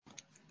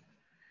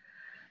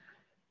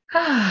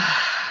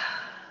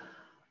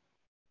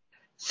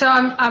So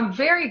I'm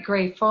very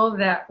grateful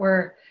that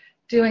we're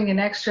doing an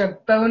extra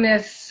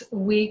bonus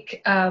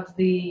week of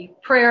the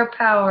prayer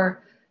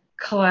power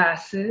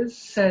classes.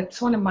 So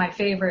it's one of my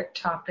favorite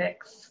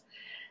topics,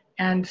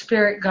 and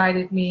Spirit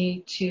guided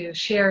me to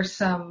share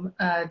some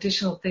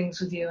additional things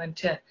with you and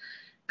to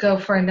go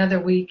for another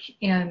week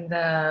in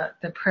the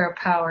prayer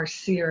power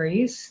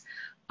series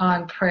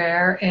on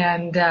prayer.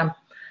 And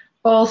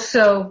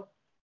also,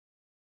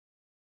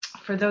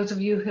 for those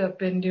of you who have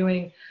been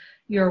doing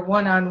your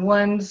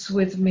one-on-ones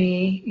with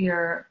me,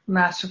 your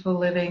Masterful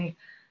Living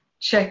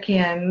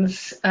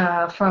check-ins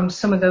from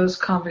some of those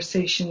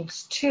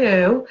conversations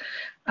too,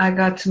 I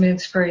got some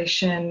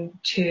inspiration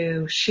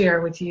to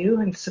share with you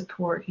and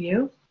support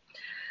you.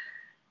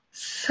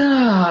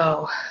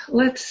 So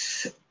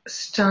let's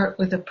start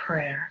with a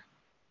prayer.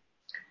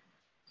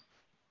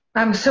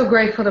 I'm so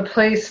grateful to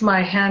place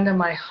my hand on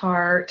my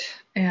heart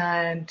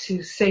and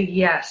to say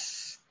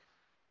yes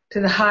to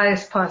the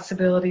highest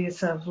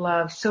possibilities of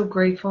love. So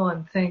grateful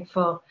and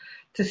thankful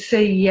to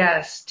say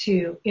yes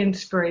to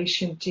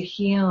inspiration, to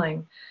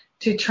healing,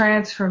 to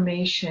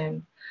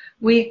transformation.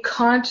 We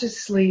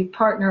consciously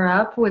partner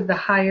up with the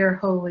higher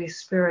Holy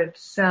Spirit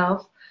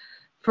self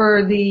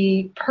for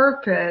the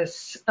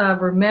purpose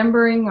of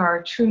remembering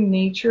our true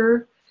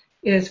nature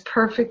is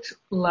perfect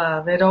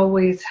love. It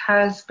always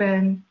has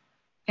been,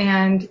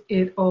 and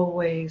it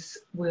always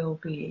will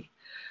be.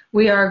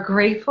 We are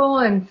grateful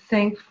and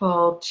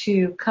thankful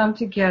to come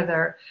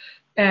together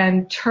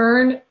and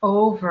turn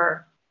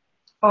over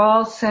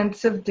all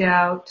sense of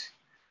doubt,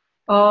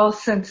 all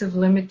sense of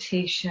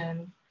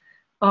limitation,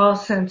 all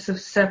sense of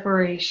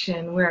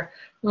separation. We're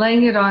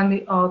laying it on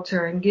the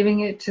altar and giving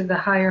it to the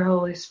higher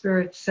Holy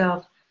Spirit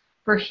self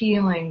for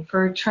healing,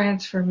 for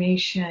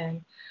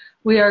transformation.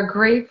 We are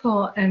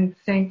grateful and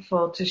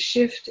thankful to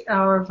shift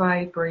our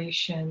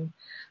vibration.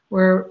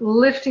 We're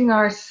lifting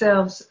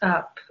ourselves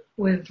up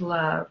with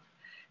love.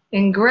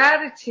 In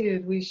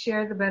gratitude, we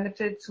share the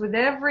benefits with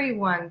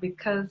everyone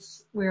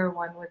because we're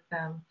one with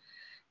them.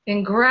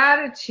 In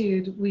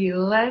gratitude, we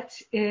let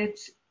it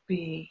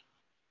be.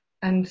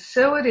 And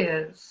so it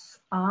is.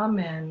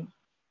 Amen.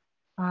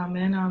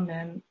 Amen,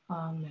 amen,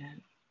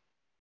 amen.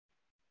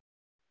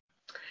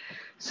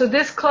 So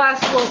this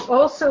class will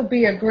also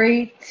be a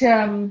great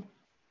time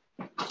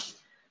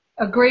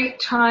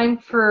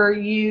for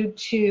you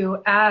to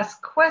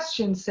ask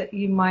questions that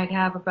you might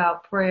have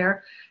about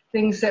prayer,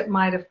 things that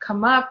might have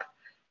come up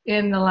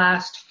in the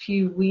last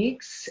few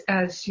weeks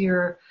as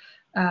you're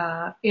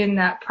in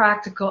that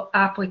practical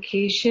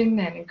application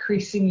and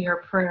increasing your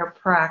prayer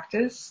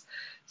practice.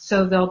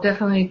 So there'll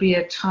definitely be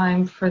a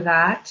time for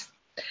that.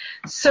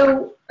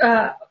 So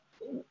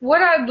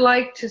what I'd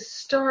like to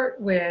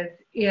start with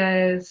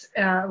is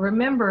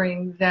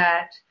remembering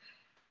that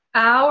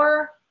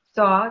our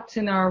thoughts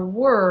and our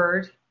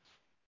word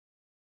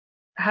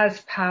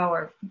has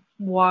power.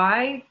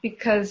 Why?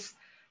 Because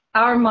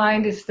our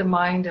mind is the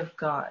mind of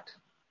God.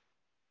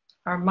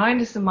 Our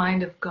mind is the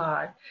mind of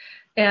God.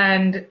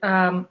 And,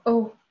 I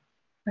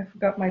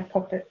forgot my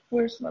puppet.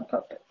 Where's my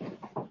puppet?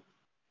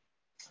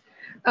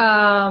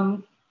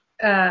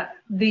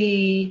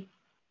 The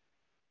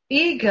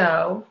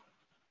ego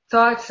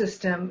thought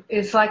system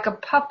is like a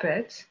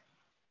puppet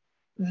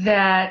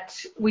that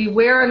we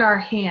wear in our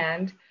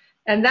hand,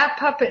 and that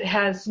puppet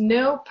has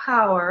no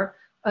power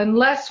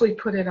unless we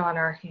put it on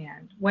our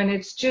hand. When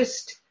it's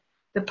just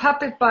the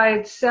puppet by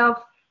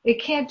itself,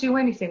 it can't do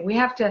anything. We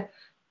have to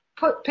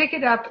pick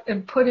it up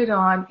and put it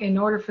on in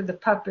order for the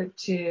puppet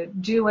to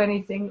do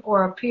anything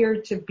or appear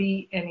to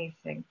be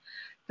anything.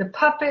 The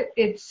puppet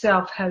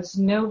itself has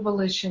no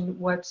volition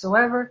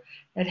whatsoever.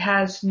 It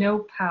has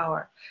no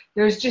power.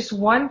 There's just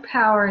one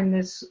power in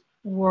this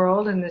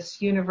world, in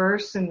this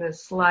universe, in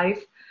this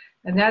life,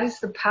 and that is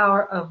the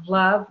power of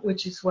love,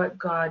 which is what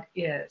God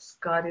is.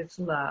 God is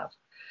love.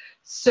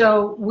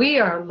 So we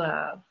are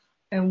love,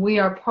 and we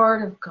are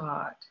part of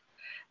God.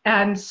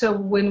 And so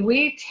when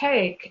we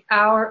take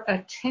our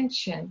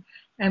attention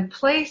and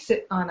place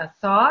it on a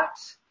thought,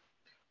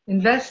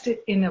 invest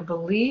it in a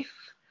belief,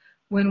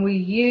 when we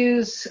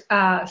use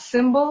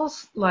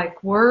symbols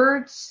like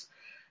words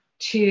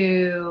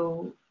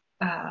to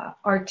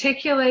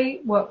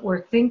articulate what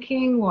we're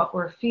thinking, what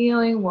we're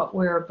feeling, what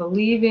we're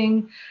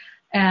believing,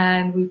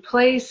 and we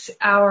place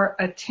our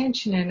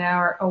attention and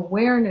our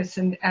awareness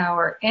and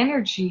our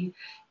energy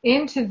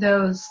into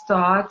those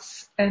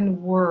thoughts and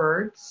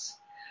words,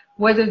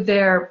 whether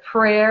they're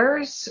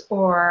prayers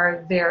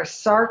or they're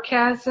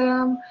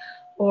sarcasm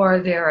or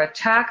they're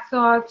attack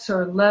thoughts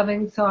or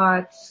loving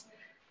thoughts,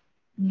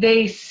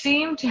 they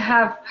seem to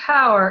have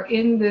power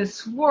in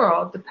this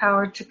world, the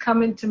power to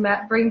come into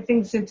bring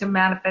things into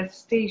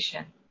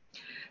manifestation,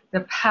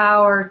 the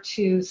power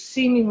to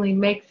seemingly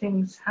make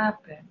things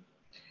happen.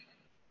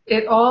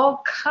 It all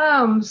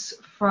comes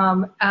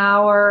from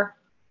our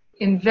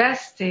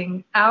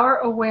investing our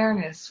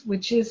awareness,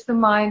 which is the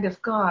mind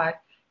of God,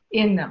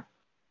 in them.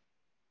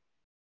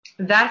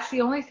 That's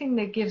the only thing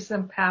that gives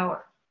them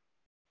power.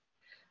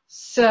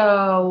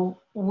 So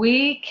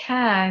we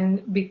can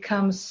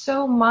become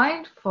so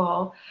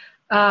mindful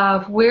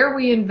of where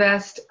we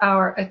invest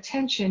our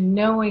attention,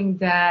 knowing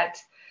that,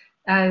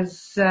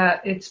 as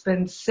it's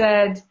been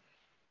said,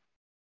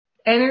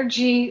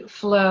 energy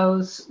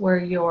flows where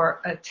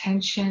your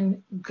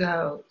attention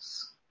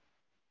goes.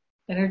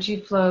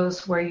 Energy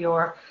flows where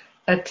your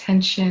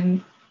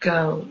attention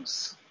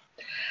goes.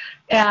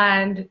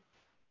 And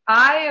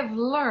I have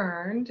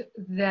learned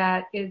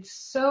that it's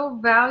so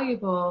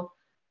valuable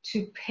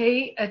to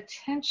pay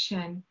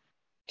attention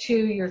to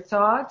your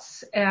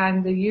thoughts,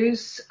 and the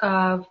use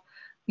of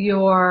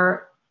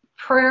your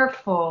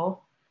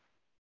prayerful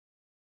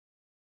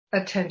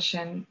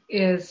attention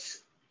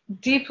is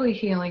deeply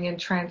healing and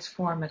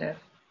transformative.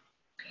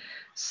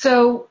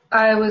 So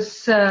I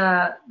was,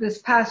 this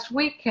past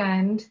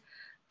weekend,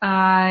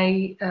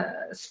 I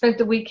spent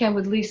the weekend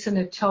with Lisa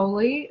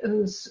Natoli,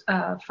 who's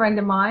a friend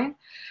of mine,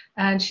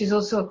 and she's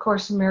also a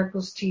Course in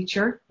Miracles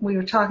teacher. We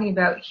were talking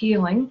about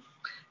healing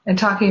and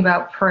talking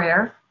about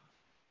prayer.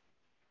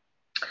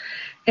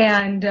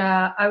 And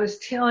I was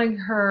telling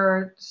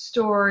her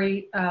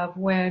story of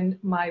when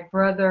my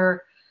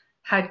brother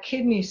had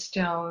kidney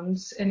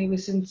stones and he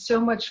was in so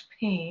much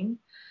pain.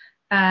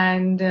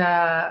 And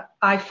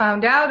I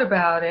found out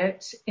about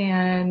it,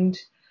 and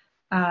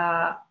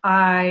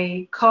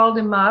I called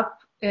him up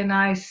and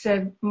I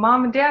said,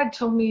 Mom and Dad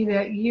told me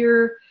that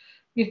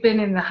you've been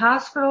in the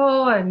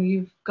hospital and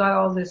you've got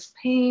all this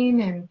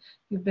pain and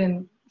you've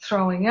been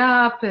throwing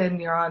up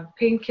and you're on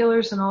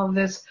painkillers and all of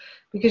this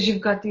because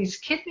you've got these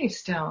kidney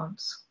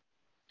stones.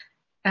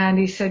 And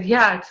he said,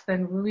 yeah, it's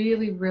been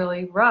really,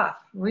 really rough,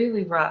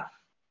 really rough.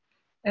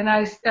 And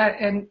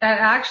and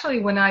actually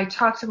when I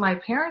talked to my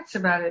parents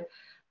about it,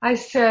 I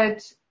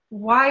said,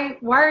 why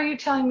are you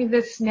telling me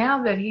this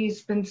now that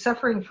he's been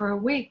suffering for a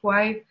week?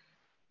 Why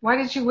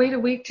did you wait a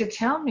week to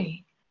tell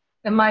me?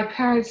 And my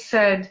parents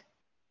said,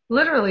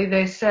 literally,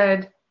 they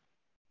said,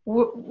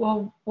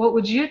 well, what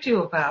would you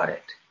do about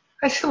it?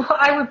 I said, well,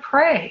 I would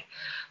pray.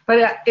 But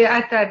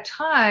at that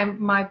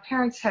time, my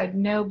parents had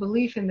no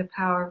belief in the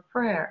power of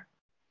prayer.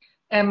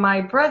 And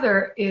my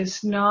brother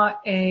is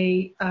not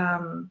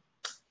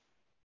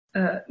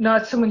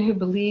not someone who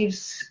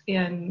believes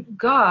in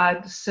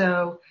God,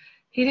 so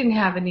he didn't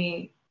have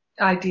any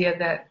idea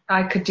that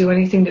I could do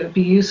anything that would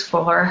be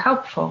useful or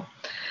helpful.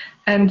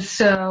 And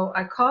so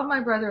I called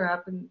my brother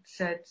up and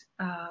said,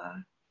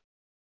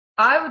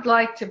 I would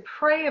like to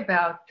pray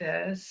about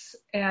this,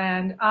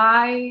 and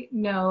I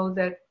know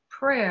that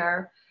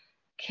prayer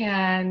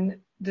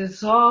can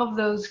dissolve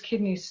those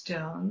kidney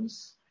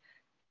stones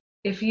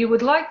if you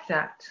would like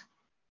that.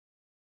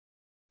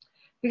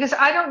 Because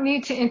I don't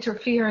need to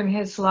interfere in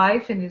his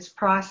life and his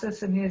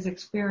process and his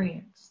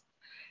experience.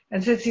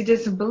 And since he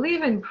doesn't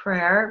believe in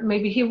prayer,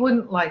 maybe he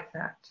wouldn't like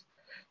that.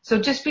 So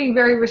just being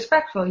very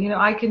respectful,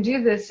 I can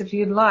do this if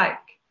you'd like.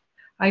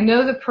 I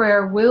know the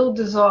prayer will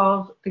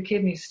dissolve the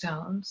kidney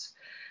stones.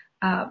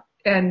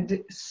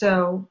 And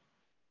so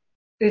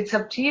it's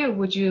up to you.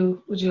 Would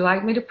you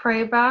like me to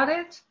pray about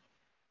it?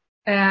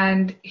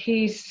 And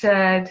he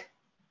said,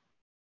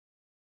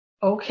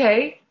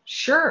 okay,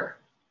 sure.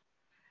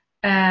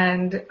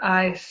 And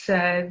I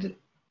said,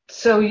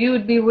 so you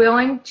would be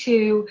willing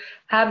to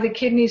have the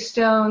kidney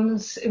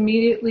stones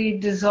immediately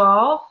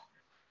dissolve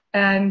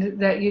and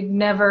that you'd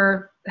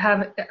never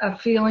have a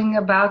feeling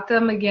about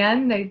them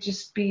again? They'd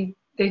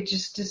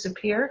just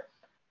disappear?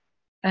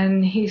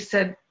 And he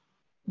said,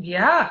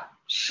 yeah,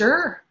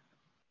 sure.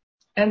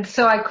 And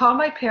so I called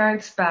my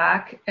parents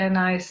back and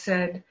I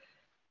said,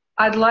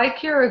 I'd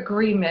like your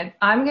agreement.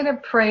 I'm going to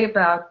pray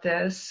about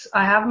this.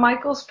 I have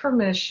Michael's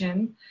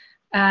permission,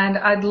 and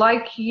I'd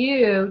like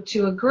you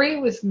to agree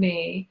with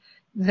me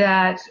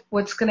that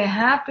what's going to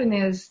happen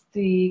is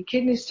the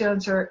kidney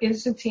stones are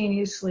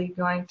instantaneously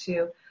going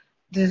to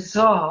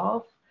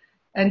dissolve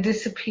and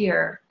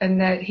disappear,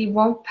 and that he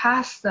won't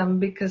pass them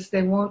because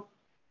they won't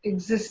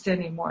exist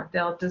anymore.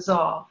 They'll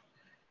dissolve.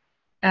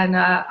 And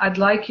I'd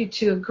like you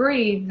to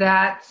agree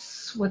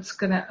that's what's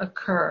going to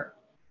occur.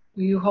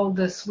 Will you hold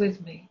this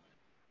with me?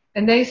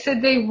 And they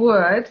said they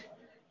would,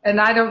 and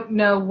I don't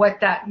know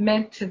what that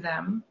meant to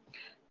them.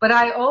 But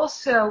I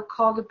also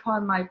called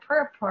upon my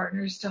prayer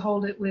partners to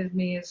hold it with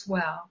me as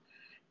well.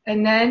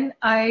 And then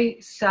I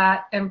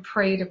sat and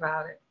prayed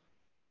about it.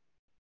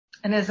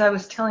 And as I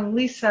was telling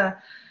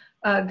Lisa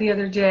the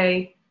other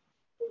day,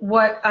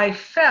 what I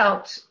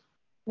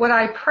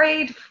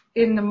prayed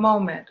in the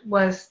moment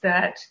was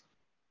that,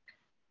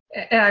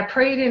 and I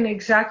prayed in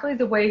exactly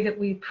the way that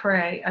we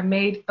pray. I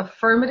made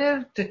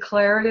affirmative,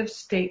 declarative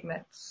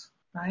statements,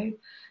 right?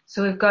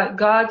 So we've got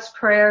God's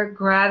prayer,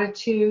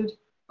 gratitude,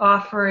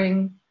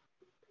 offering,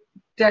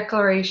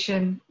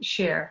 declaration,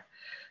 share.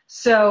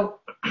 So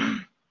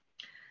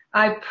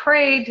I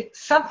prayed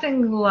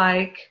something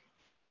like,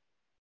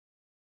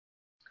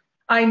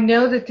 I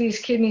know that these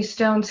kidney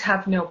stones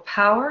have no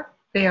power.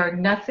 They are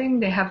nothing.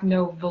 They have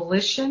no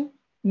volition,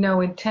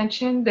 no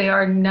intention. They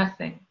are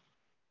nothing.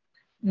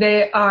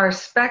 They are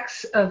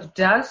specks of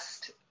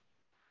dust,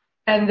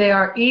 and they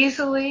are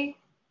easily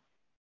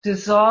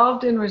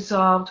dissolved and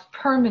resolved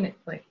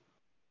permanently.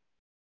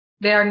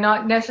 They are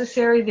not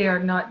necessary. They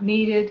are not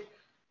needed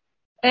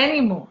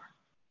anymore.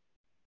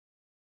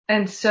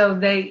 And so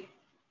they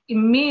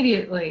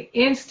immediately,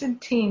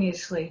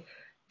 instantaneously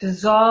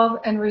dissolve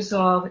and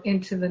resolve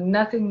into the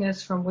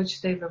nothingness from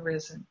which they've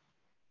arisen.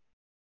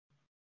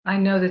 I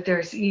know that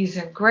there's ease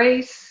and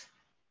grace,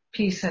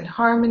 peace and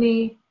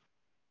harmony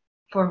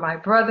for my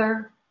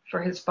brother,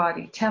 for his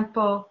body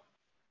temple.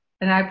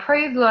 And I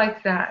prayed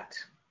like that.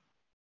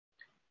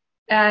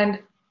 And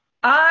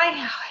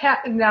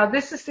now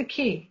this is the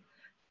key.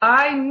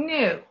 I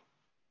knew,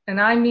 and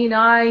I mean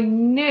I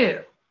knew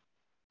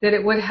that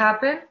it would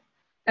happen.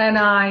 And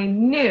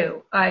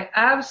I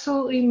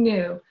absolutely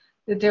knew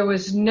that there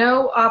was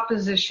no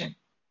opposition.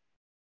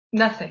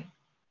 Nothing.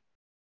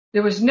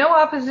 There was no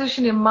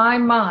opposition in my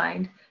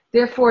mind.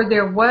 Therefore,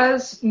 there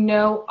was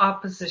no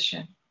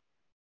opposition.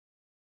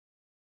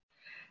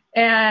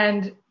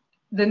 And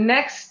the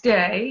next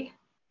day,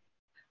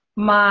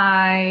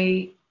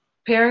 my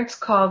parents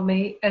called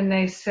me and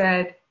they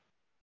said,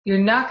 "You're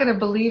not going to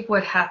believe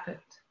what happened.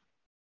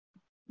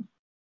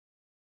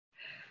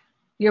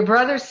 Your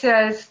brother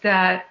says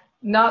that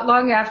not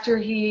long after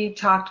he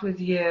talked with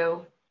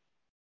you,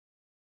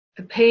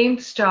 the pain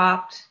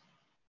stopped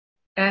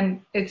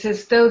and it's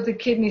as though the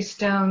kidney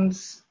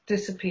stones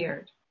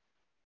disappeared."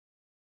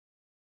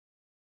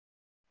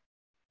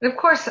 And of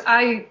course,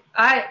 I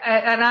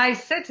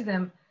said to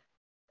them,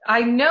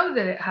 "I know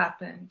that it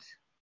happened.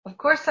 Of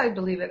course I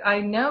believe it.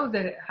 I know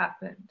that it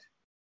happened.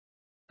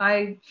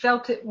 I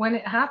felt it when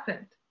it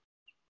happened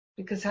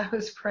because I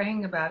was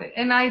praying about it."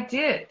 And I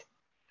did.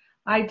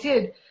 I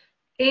did.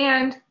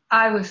 And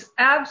I was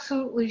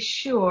absolutely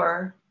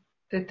sure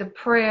that the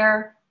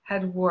prayer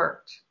had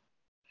worked,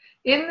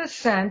 in the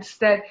sense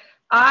that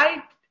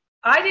I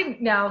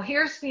didn't. Now,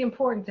 here's the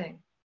important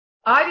thing.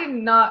 I did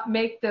not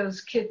make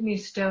those kidney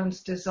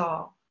stones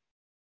dissolve.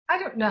 I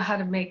don't know how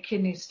to make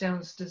kidney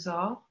stones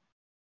dissolve.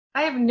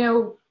 I have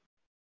no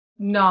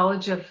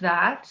knowledge of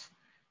that.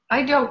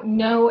 I don't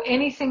know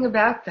anything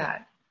about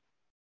that.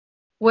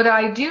 What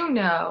I do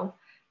know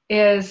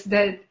is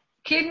that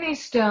kidney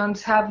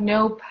stones have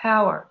no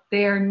power.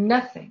 They are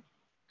nothing.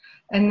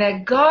 And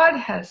that God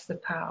has the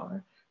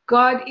power.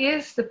 God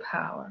is the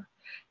power.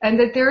 And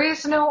that there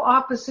is no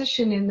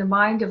opposition in the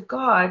mind of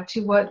God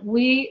to what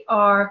we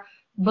are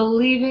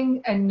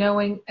believing and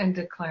knowing and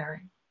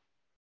declaring.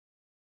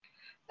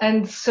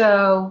 And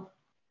so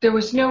there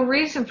was no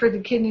reason for the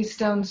kidney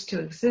stones to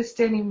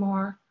exist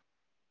anymore,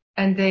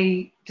 and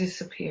they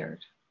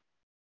disappeared.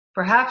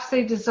 Perhaps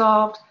they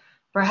dissolved,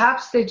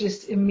 perhaps they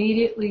just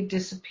immediately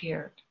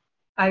disappeared.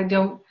 I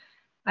don't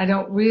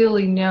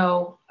really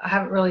know. I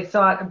haven't really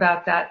thought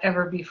about that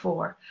ever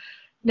before.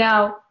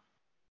 Now,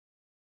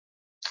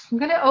 I'm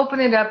going to open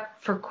it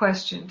up for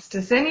questions.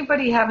 Does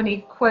anybody have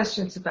any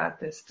questions about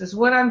this? Does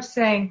what I'm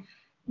saying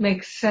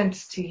make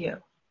sense to you?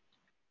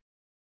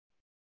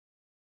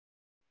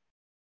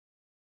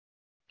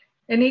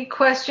 Any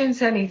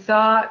questions, any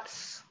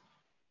thoughts?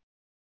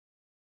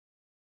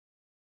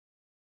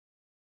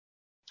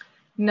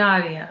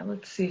 Nadia,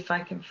 let's see if I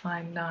can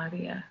find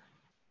Nadia.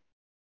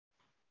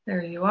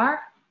 There you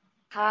are.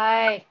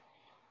 Hi.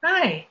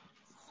 Hi.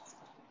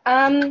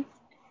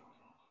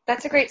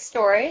 That's a great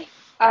story,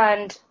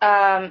 and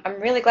I'm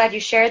really glad you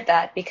shared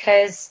that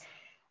because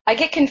I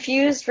get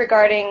confused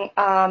regarding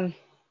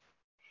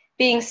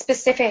being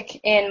specific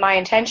in my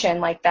intention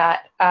like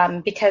that,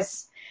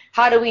 because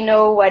how do we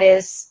know what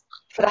is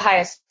for the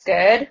highest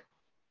good?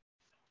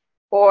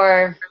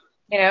 Or,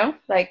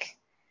 like,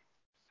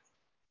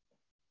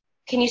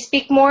 can you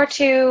speak more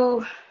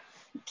to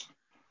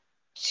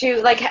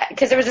like,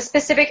 because there was a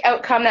specific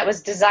outcome that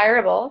was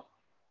desirable,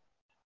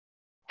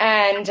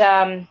 and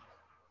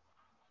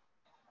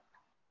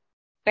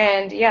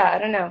yeah, I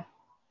don't know.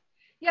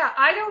 Yeah,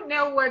 I don't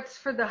know what's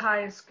for the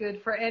highest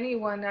good for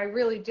anyone. I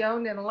really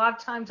don't. And a lot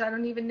of times I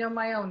don't even know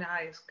my own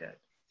highest good.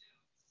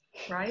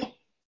 Right?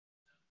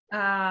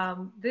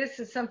 This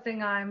is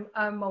something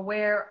I'm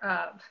aware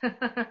of.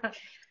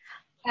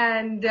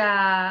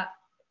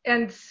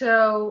 and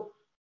so,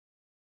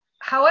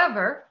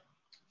 however,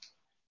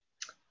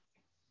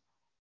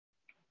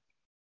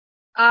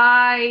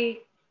 I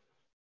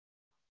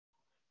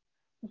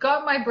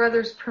got my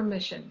brother's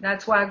permission.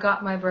 That's why I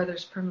got my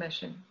brother's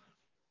permission.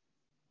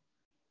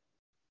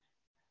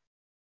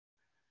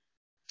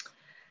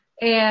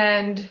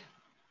 And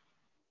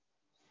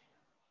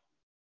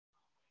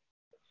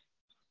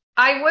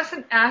I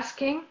wasn't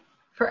asking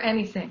for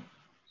anything.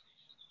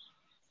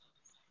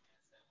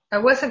 I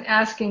wasn't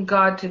asking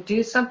God to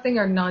do something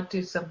or not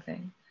do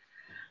something.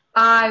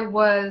 I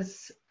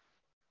was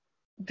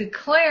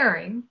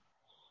declaring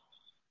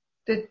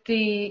that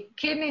the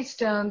kidney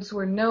stones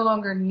were no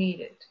longer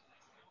needed.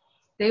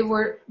 They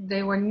were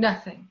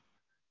nothing,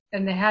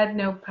 and they had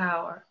no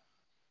power.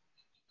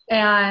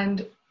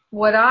 And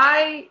what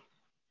I'll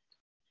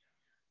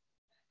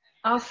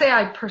say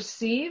I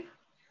perceive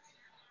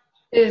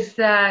is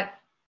that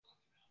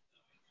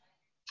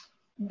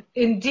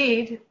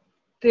indeed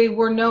they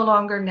were no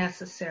longer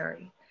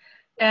necessary,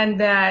 and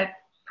that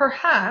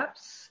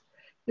perhaps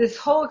this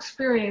whole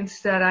experience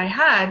that I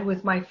had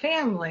with my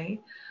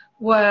family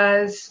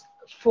was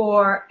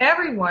for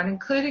everyone,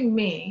 including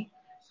me,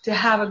 to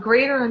have a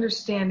greater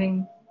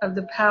understanding of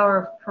the power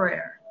of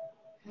prayer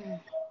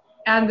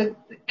and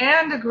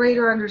a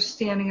greater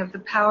understanding of the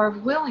power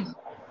of willing.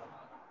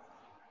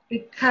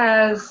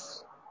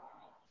 Because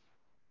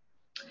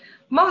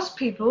most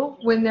people,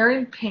 when they're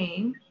in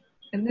pain,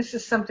 and this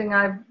is something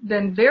I've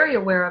been very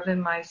aware of in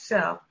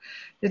myself,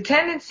 the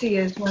tendency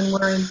is when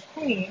we're in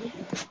pain,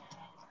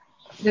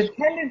 the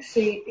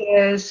tendency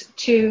is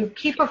to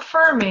keep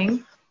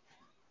affirming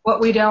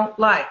what we don't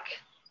like,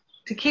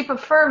 to keep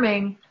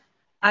affirming,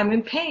 I'm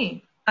in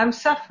pain, I'm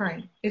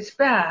suffering, it's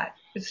bad,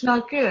 it's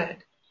not good,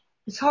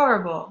 it's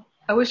horrible,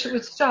 I wish it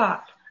would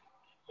stop.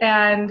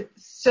 And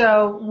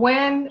so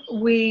when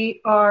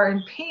we are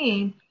in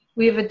pain,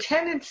 we have a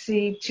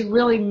tendency to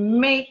really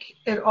make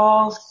it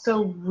all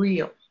so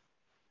real.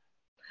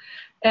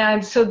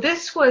 And so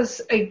this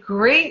was a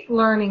great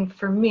learning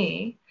for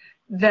me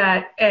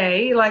that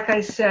like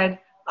I said,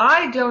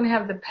 I don't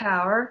have the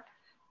power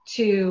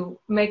to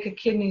make a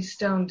kidney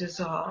stone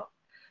dissolve,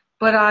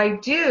 but I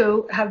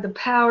do have the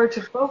power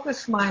to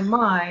focus my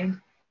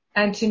mind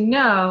and to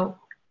know,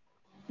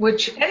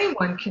 which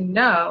anyone can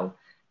know,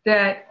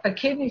 that a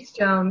kidney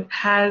stone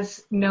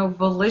has no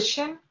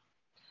volition.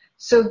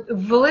 So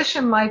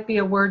volition might be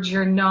a word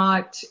you're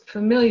not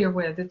familiar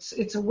with.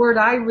 It's a word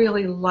I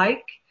really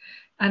like,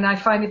 and I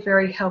find it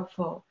very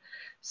helpful.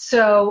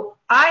 So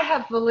I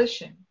have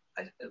volition,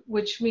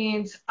 which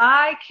means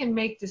I can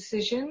make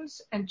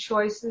decisions and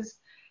choices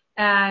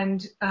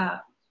and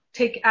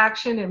take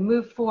action and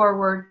move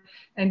forward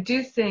and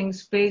do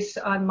things based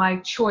on my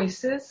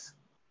choices.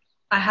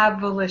 I have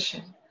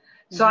volition.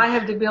 So I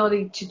have the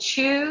ability to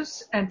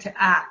choose and to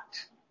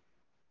act.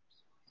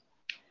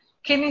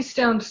 Kidney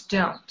stones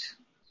don't.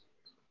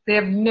 They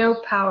have no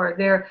power.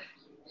 They're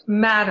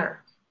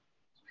matter.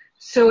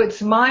 So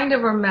it's mind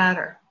over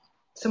matter.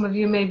 Some of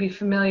you may be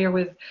familiar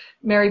with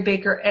Mary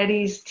Baker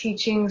Eddy's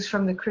teachings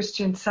from the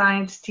Christian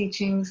Science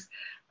teachings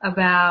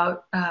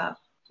about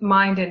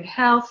mind and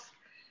health.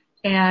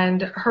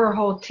 And her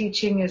whole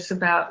teaching is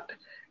about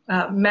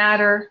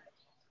matter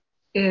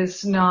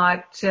is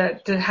not,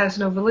 has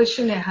no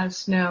volition, it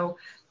has no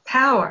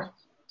power.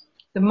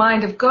 The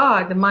mind of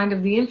God, the mind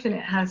of the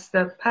infinite has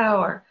the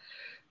power.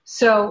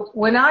 So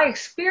when I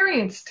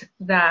experienced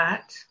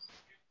that,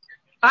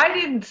 I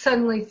didn't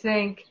suddenly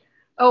think,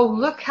 oh,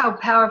 look how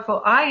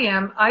powerful I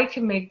am, I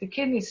can make the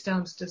kidney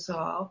stones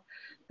dissolve,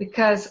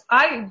 because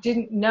I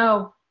didn't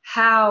know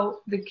how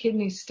the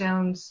kidney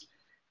stones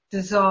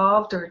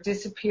dissolved or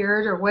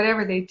disappeared or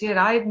whatever they did.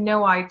 I had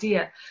no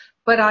idea.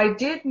 But I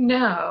did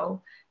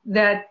know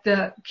that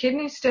the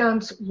kidney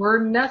stones were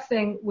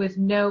nothing with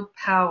no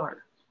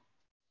power.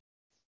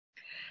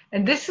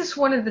 And this is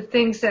one of the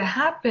things that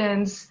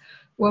happens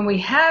when we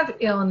have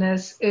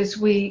illness, is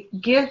we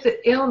give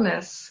the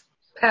illness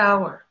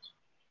power.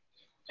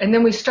 And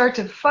then we start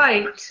to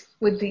fight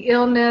with the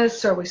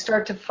illness, or we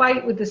start to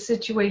fight with the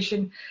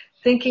situation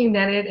thinking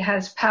that it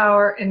has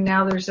power, and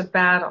now there's a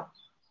battle.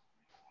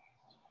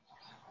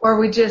 Or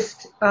we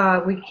just,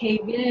 we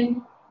cave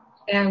in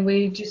and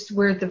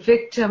we're the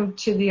victim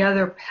to the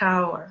other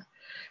power.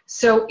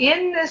 So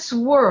in this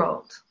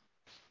world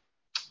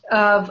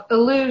of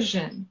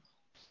illusion,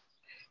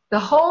 the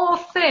whole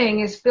thing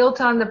is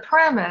built on the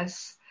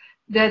premise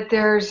that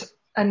there's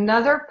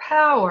another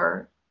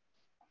power.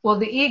 Well,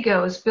 the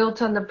ego is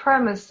built on the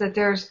premise that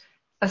there's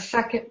a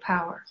second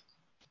power,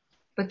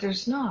 but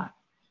there's not.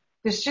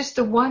 There's just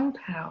the one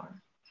power.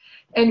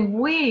 And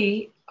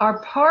we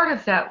are part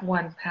of that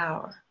one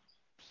power.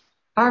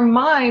 Our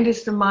mind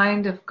is the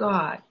mind of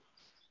God.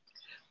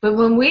 But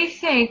when we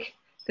think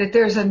that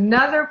there's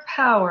another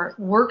power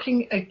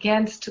working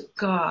against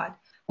God,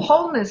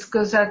 wholeness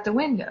goes out the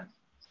window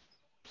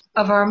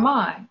of our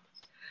mind.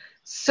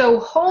 So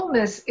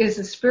wholeness is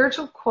a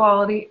spiritual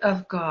quality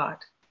of God.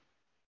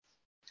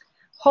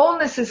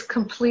 Wholeness is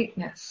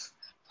completeness.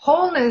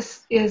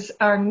 Wholeness is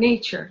our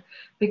nature,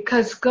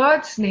 because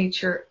God's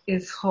nature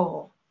is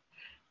whole.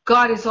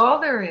 God is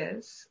all there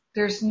is.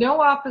 There's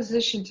no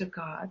opposition to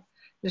God.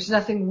 There's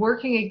nothing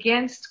working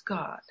against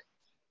God.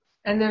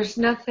 And there's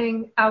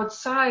nothing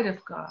outside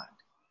of God.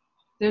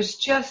 There's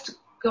just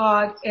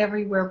God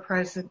everywhere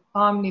present,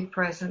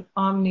 omnipresent,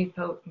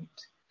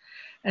 omnipotent.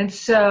 And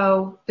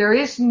so there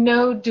is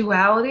no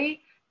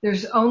duality.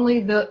 There's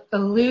only the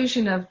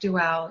illusion of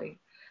duality.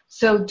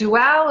 So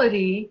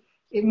duality,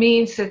 it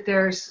means that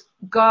there's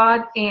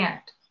God and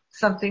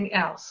something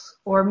else,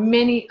 or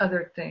many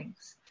other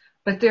things.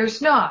 But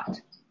there's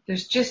not.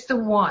 There's just the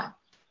one.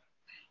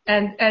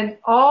 And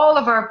all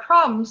of our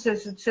problems,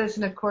 as it says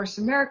in A Course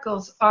in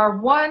Miracles, are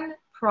one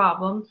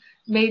problem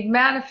made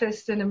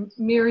manifest in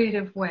a myriad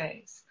of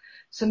ways.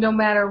 So no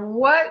matter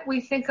what we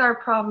think our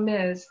problem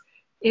is,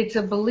 it's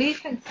a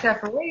belief in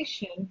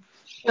separation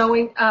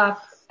showing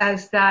up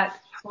as that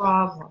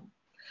problem.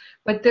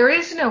 But there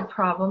is no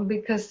problem,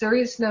 because there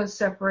is no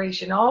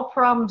separation. All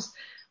problems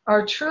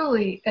are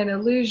truly an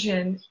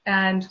illusion,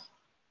 and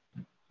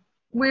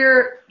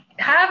we're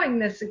having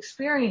this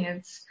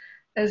experience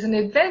as an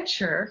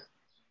adventure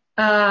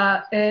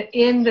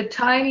in the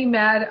tiny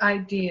mad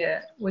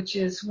idea, which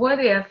is,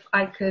 what if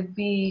I could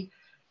be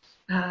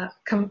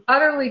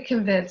utterly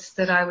convinced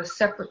that I was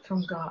separate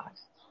from God?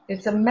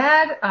 It's a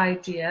mad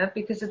idea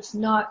because it's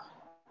not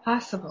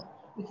possible.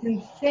 It's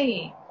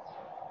insane.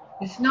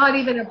 It's not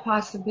even a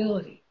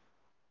possibility.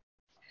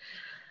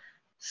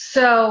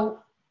 So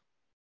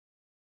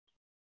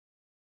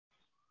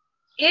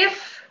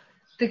if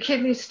the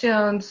kidney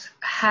stones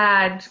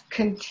had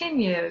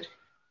continued,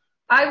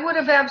 I would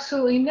have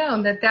absolutely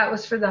known that that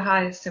was for the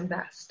highest and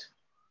best.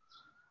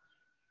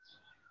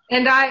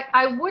 And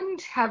I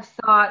wouldn't have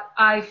thought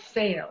I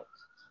failed,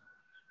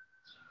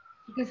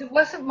 because it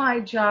wasn't my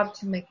job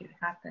to make it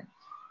happen.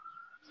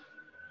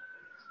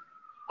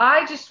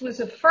 I just was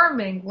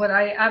affirming what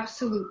I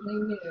absolutely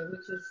knew,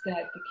 which is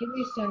that the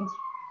kidney stones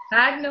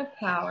had no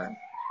power,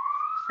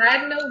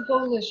 had no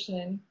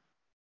volition.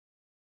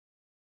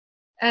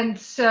 And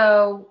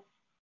so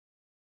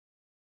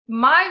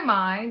my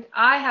mind,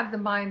 I have the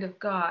mind of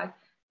God,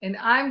 and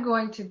I'm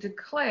going to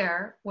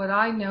declare what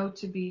I know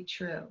to be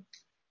true.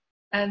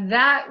 And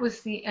that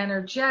was the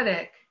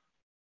energetic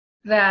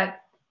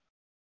that,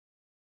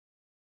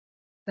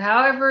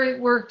 however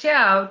it worked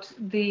out,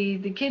 the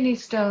kidney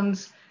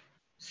stones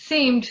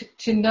seemed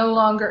to no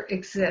longer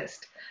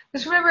exist.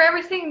 Because remember,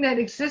 everything that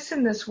exists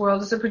in this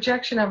world is a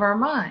projection of our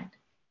mind,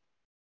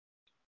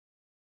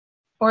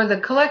 or the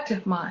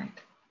collective mind.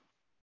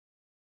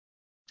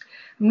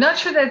 I'm not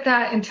sure that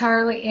that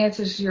entirely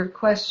answers your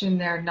question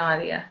there,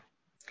 Nadia.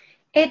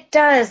 It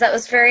does. That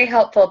was very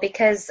helpful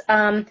because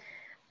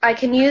I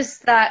can use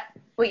that,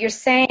 what you're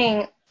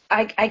saying,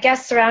 I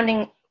guess,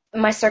 surrounding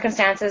my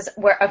circumstances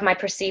of my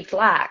perceived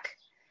lack.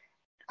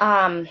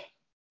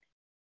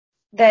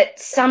 That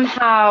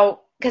somehow,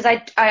 because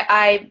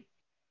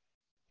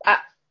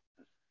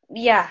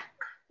yeah,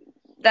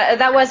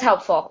 that was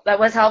helpful. That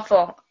was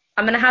helpful.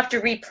 I'm gonna have to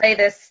replay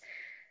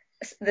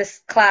this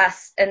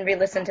class and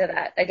re-listen to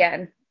that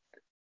again.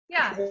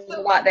 Yeah, There's a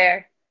so lot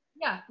there.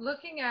 yeah,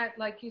 looking at,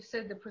 like you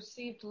said, the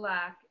perceived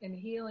lack and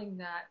healing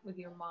that with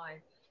your mind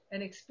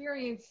and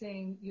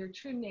experiencing your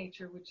true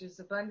nature, which is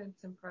abundance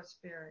and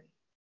prosperity.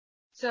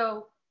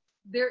 So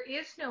there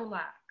is no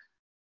lack,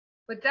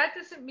 but that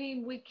doesn't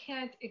mean we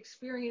can't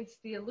experience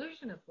the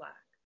illusion of lack.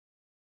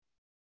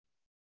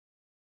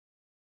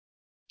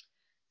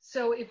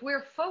 So if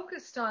we're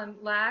focused on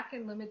lack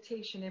and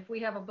limitation, if we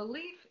have a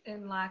belief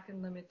in lack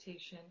and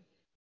limitation,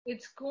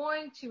 it's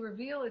going to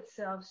reveal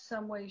itself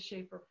some way,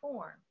 shape, or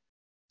form.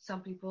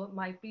 Some people, it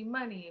might be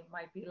money, it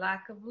might be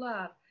lack of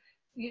love.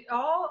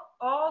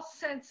 All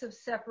sense of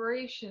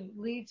separation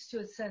leads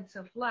to a sense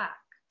of lack,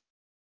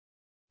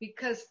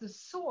 because the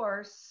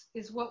source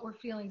is what we're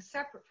feeling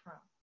separate from.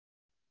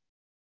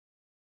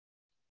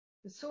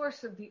 The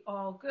source of the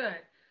all good,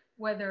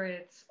 whether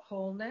it's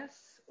wholeness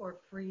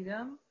or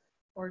freedom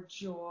or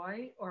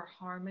joy or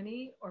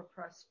harmony or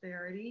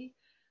prosperity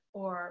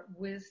or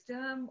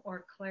wisdom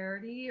or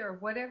clarity or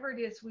whatever it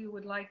is we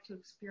would like to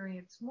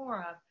experience more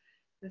of.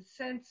 The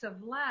sense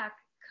of lack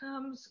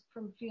comes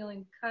from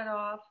feeling cut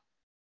off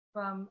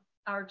from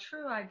our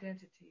true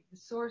identity. The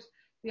source,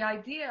 the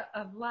idea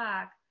of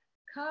lack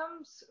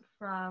comes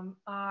from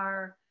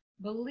our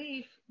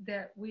belief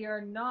that we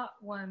are not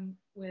one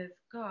with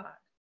God.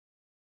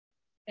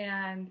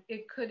 And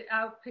it could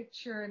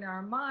outpicture in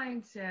our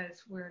minds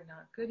as we're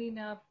not good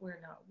enough,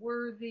 we're not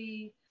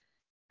worthy.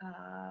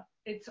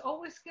 It's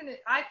always going to,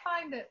 I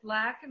find that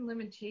lack and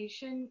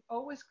limitation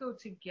always go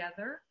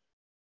together.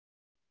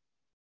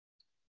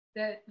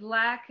 That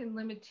lack and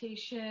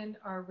limitation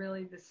are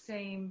really the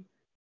same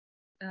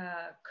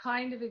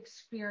kind of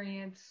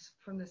experience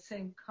from the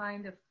same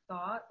kind of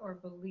thought or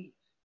belief.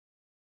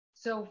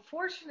 So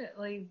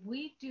fortunately,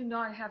 we do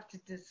not have to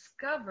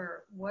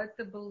discover what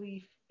the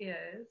belief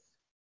is.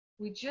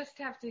 We just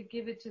have to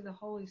give it to the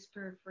Holy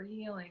Spirit for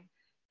healing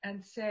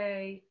and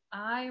say,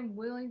 I am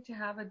willing to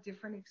have a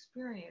different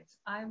experience.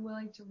 I'm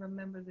willing to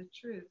remember the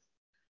truth.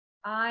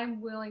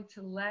 I'm willing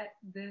to let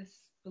this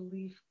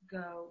belief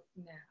go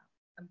now.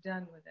 I'm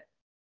done with it.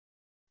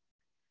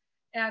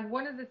 And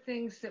one of the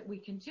things that we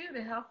can do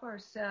to help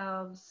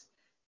ourselves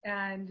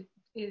and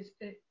is,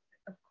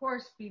 of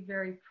course, be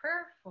very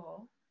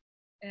prayerful.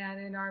 And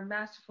in our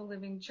Masterful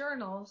Living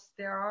journals,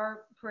 there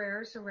are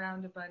prayers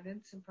around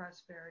abundance and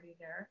prosperity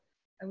there.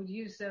 I would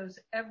use those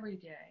every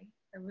day.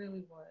 I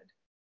really would.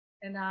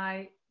 And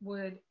I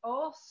would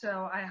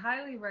also, I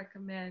highly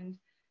recommend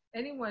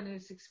anyone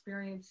who's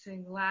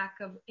experiencing lack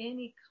of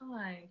any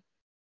kind,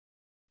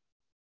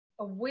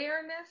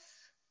 awareness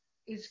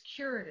is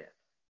curative.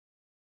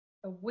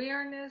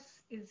 Awareness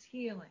is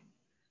healing.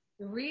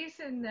 The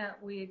reason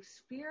that we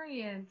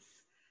experience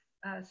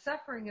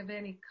suffering of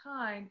any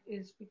kind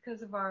is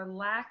because of our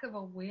lack of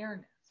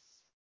awareness.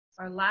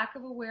 Our lack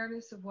of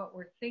awareness of what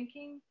we're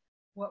thinking,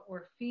 what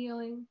we're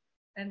feeling,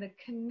 and the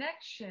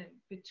connection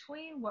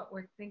between what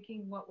we're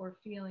thinking, what we're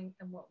feeling,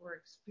 and what we're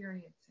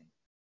experiencing.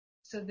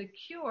 So the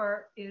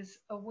cure is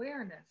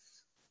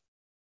awareness.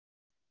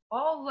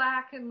 all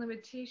lack and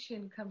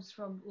limitation comes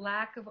from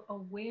lack of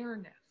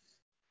awareness.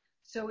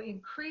 So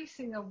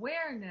increasing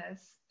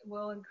awareness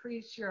will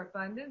increase your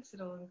abundance,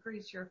 it'll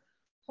increase your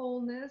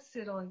wholeness,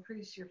 it'll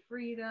increase your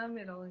freedom,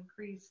 it'll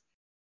increase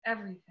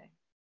everything.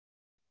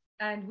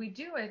 And we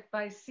do it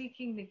by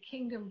seeking the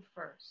kingdom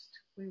first.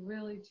 We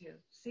really do.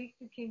 Seek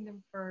the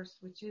kingdom first,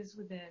 which is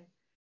within,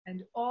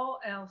 and all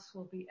else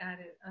will be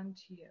added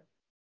unto you.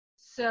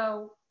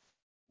 So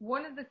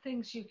one of the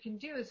things you can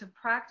do is a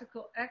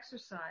practical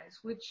exercise,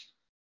 which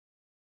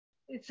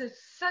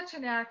such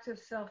an act of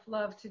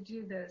self-love to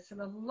do this.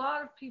 And a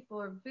lot of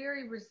people are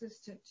very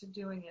resistant to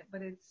doing it,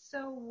 but it's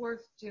so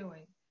worth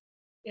doing.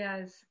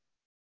 As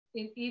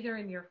either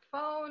in your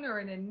phone or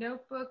in a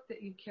notebook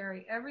that you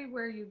carry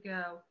everywhere you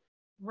go,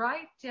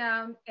 write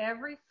down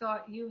every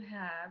thought you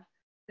have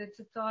that's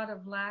a thought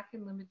of lack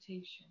and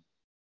limitation.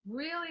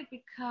 Really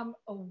become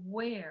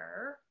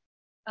aware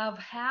of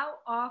how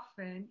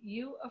often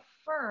you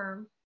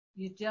affirm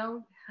you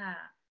don't have.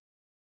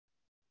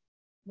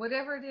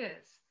 Whatever it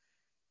is,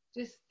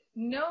 just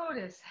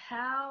notice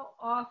how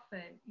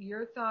often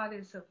your thought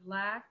is of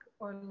lack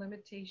or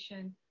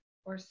limitation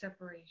or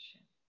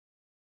separation.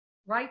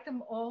 Write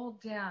them all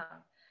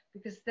down,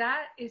 because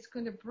that is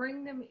going to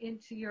bring them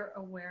into your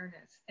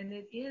awareness, and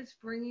it is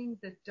bringing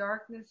the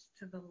darkness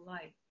to the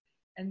light.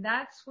 And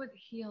that's what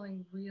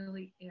healing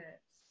really is.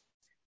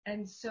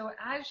 And so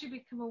as you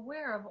become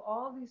aware of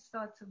all these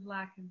thoughts of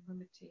lack and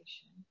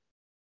limitation,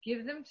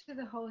 give them to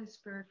the Holy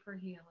Spirit for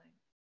healing.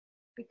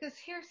 Because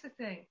here's the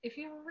thing, if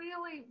you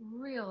really,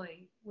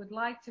 really would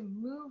like to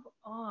move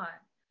on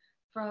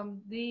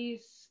from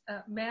these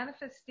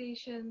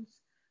manifestations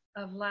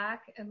of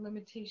lack and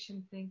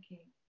limitation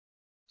thinking,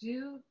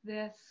 do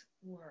this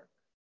work.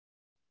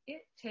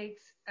 It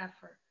takes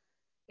effort.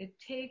 It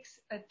takes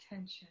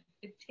attention.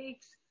 It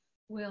takes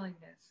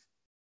willingness.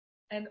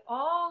 And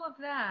all of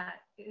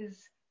that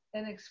is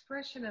an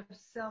expression of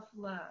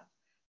self-love.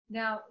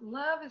 Now,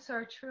 love is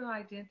our true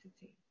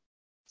identity.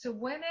 So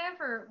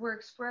whenever we're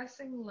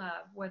expressing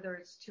love, whether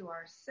it's to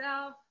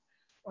ourselves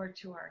or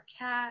to our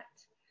cat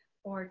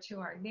or to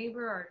our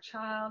neighbor, our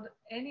child,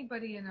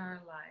 anybody in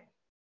our life,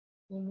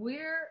 when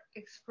we're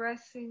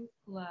expressing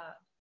love,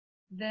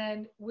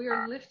 then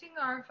we're lifting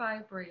our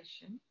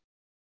vibration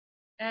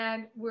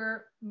and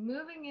we're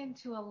moving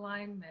into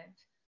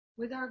alignment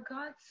with our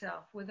God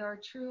self, with our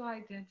true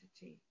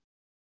identity.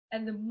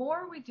 And the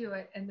more we do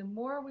it, and the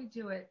more we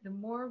do it, the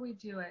more we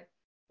do it,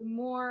 the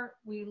more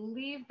we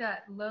leave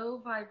that low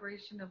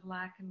vibration of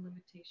lack and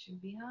limitation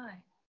behind.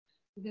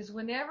 Because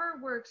whenever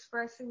we're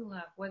expressing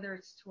love, whether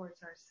it's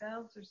towards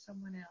ourselves or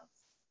someone else,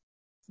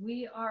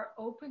 we are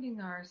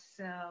opening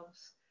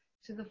ourselves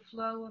to the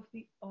flow of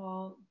the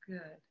all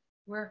good.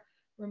 We're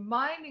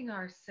reminding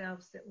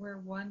ourselves that we're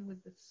one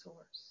with the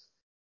source.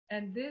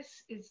 And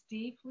this is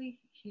deeply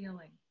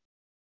healing.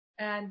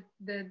 And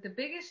the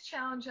biggest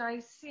challenge I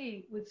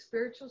see with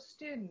spiritual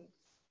students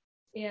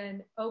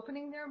in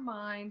opening their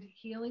mind,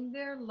 healing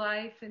their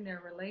life and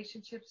their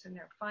relationships and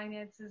their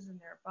finances and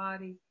their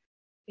body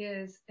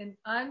is an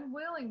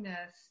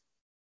unwillingness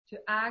to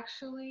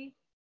actually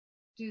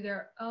do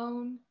their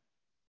own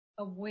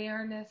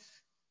awareness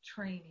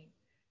training.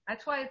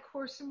 That's why A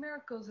Course in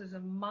Miracles is a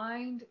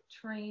mind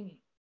training.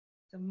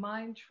 It's a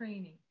mind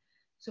training.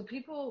 So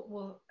people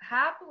will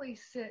happily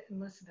sit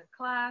and listen to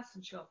class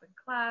and show up in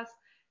class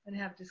and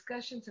have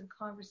discussions and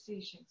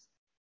conversations,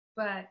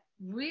 but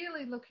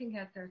really looking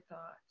at their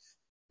thoughts,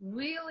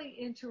 really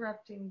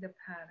interrupting the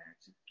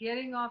patterns,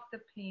 getting off the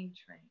pain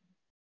train,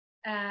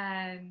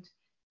 and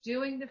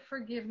doing the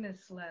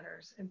forgiveness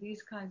letters and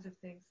these kinds of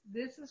things.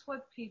 This is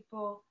what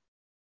people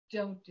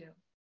don't do.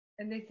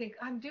 And they think,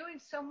 I'm doing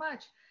so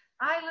much.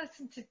 I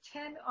listen to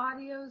 10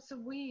 audios a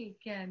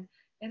week, and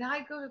I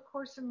go to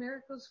Course in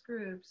Miracles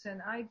groups,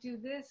 and I do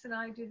this and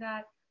I do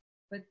that.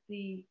 But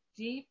the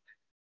deep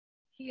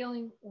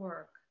healing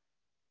work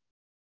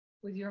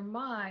with your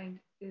mind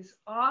is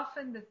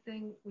often the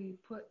thing we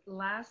put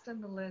last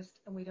on the list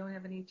and we don't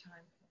have any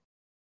time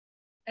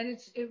for. And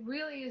it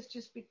really is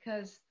just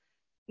because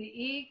the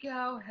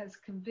ego has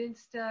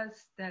convinced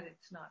us that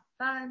it's not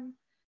fun.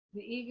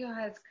 The ego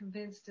has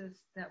convinced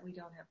us that we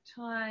don't have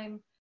time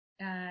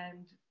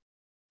and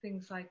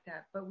things like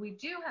that. But we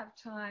do have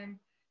time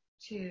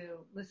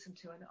to listen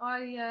to an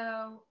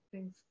audio,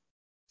 things.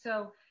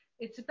 So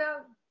it's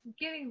about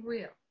getting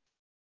real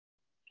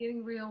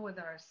with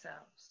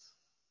ourselves.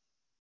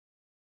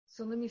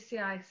 So let me see,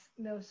 I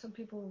know some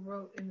people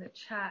wrote in the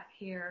chat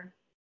here.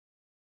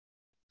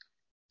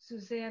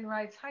 Suzanne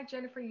writes, hi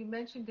Jennifer, you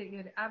mentioned that you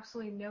had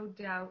absolutely no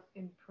doubt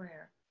in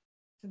prayer.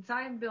 Since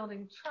I am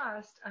building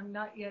trust, I'm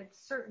not yet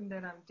certain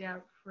that I'm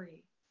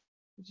doubt-free.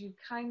 Would you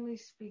kindly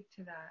speak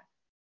to that?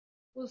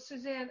 Well,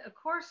 Suzanne, A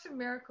Course in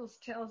Miracles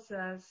tells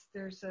us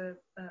there's a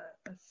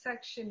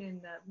section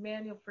in the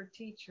Manual for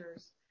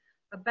Teachers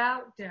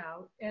about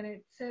doubt, and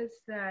it says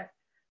that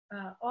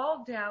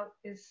all doubt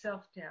is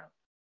self-doubt.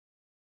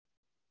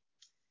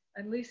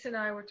 And Lisa and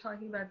I were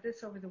talking about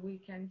this over the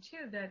weekend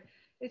too, that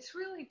it's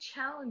really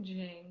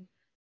challenging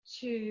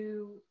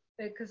to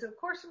because A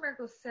Course in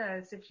Miracles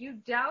says if you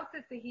doubt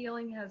that the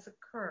healing has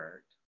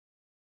occurred,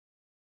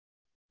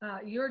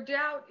 your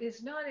doubt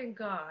is not in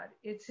God,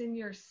 it's in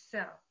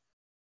yourself.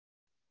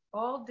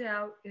 All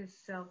doubt is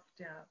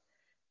self-doubt.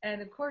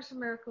 And A Course in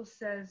Miracles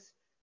says,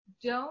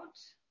 don't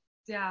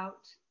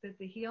doubt that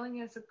the healing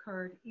has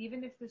occurred,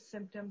 even if the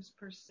symptoms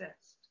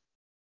persist.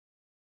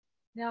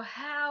 Now,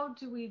 how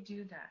do we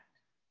do that?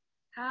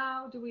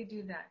 How do we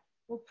do that?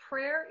 Well,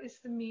 prayer is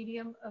the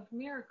medium of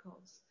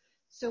miracles.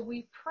 So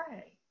we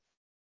pray.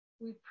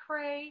 We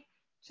pray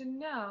to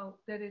know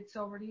that it's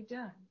already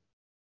done.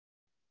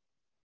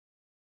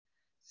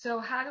 So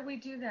how do we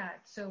do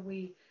that? So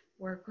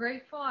we're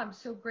grateful. I'm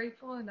so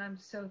grateful and I'm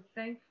so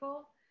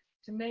thankful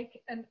to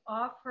make an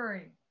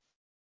offering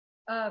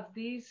of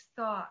these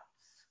thoughts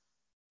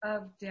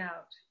of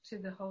doubt to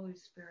the Holy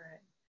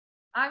Spirit.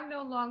 I'm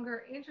no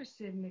longer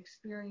interested in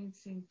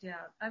experiencing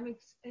doubt. I'm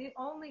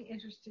only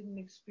interested in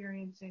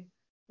experiencing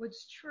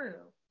what's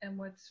true and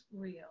what's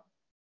real.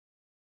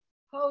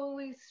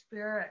 Holy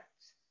Spirit,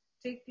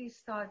 take these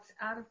thoughts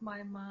out of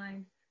my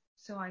mind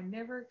so I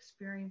never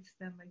experience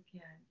them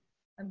again.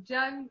 I'm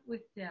done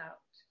with doubt.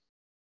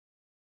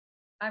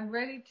 I'm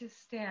ready to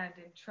stand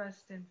in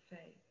trust and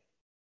faith.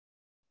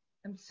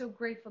 I'm so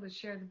grateful to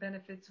share the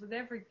benefits with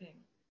everything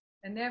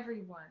and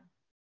everyone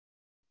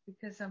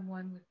because I'm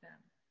one with them.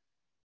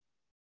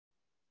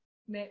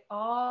 May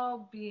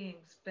all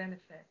beings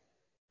benefit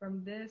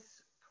from this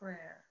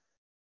prayer.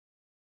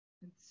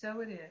 And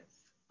so it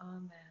is.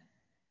 Amen.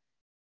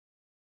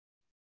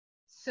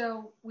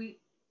 So we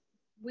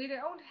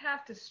don't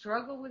have to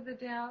struggle with the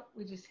doubt.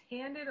 We just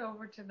hand it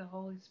over to the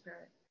Holy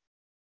Spirit.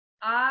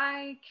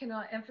 I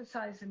cannot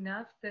emphasize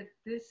enough that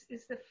this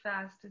is the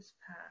fastest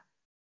path.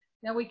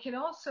 Now we can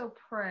also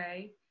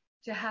pray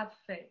to have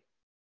faith.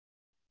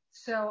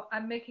 So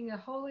I'm making a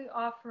holy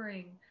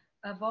offering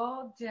of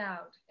all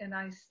doubt, and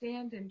I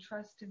stand in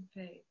trust and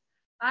faith.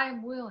 I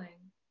am willing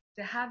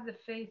to have the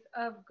faith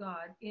of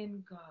God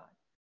in God.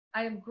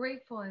 I am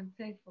grateful and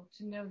thankful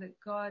to know that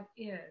God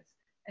is,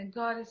 and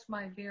God is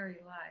my very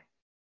life,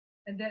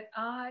 and that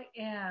I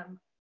am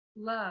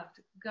loved,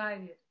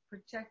 guided,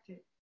 protected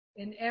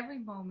in every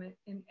moment,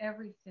 in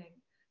everything.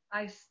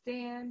 I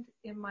stand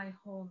in my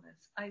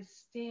wholeness. I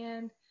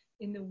stand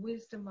in the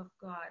wisdom of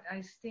God.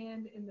 I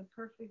stand in the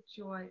perfect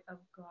joy of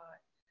God.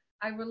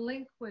 I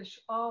relinquish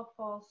all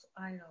false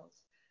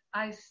idols.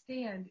 I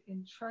stand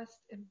in trust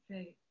and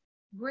faith,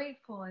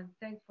 grateful and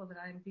thankful that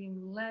I am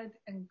being led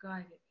and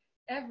guided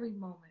every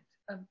moment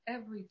of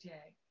every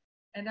day.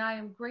 And I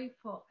am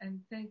grateful and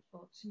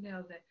thankful to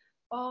know that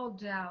all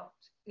doubt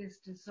is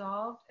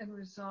dissolved and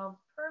resolved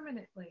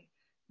permanently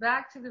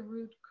back to the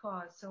root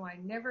cause so I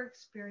never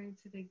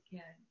experience it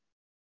again.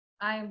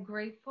 I am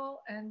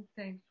grateful and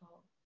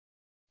thankful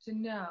to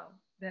know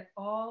that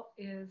all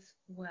is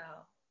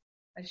well.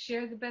 I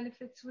share the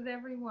benefits with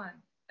everyone.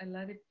 I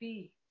let it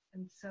be,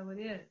 and so it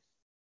is.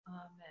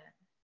 Amen.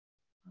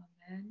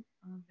 Amen.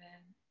 Amen.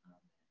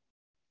 Amen.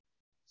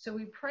 So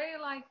we pray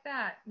like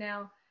that.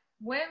 Now,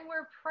 when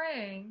we're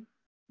praying,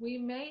 we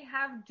may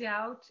have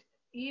doubt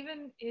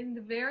even in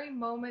the very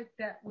moment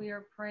that we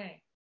are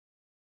praying.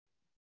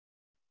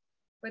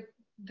 But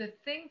the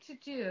thing to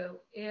do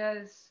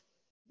is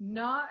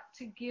not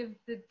to give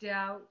the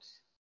doubt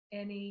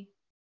any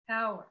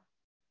power.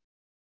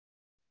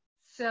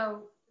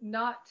 So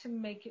not to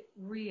make it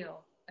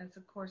real, as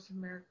A Course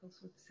in Miracles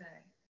would say.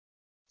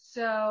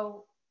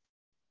 So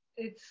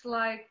it's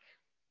like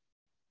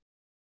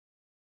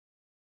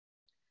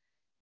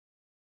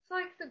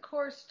the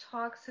Course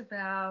talks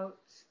about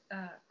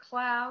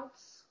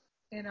clouds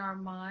in our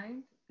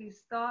mind.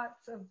 These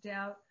thoughts of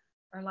doubt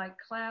are like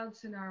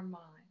clouds in our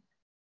mind.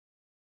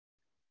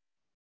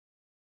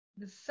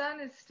 The sun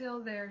is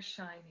still there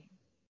shining.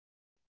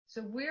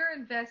 So we're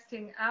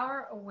investing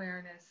our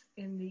awareness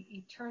in the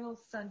eternal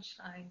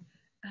sunshine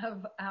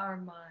of our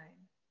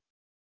mind.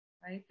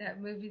 Right?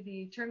 That movie,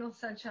 The Eternal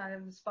Sunshine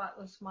of the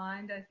Spotless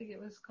Mind, I think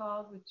it was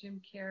called, with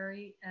Jim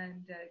Carrey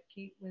and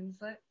Kate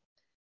Winslet.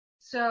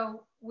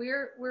 So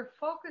we're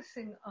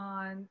focusing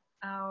on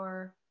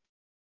our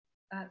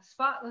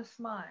spotless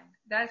mind.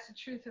 That's the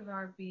truth of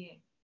our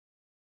being,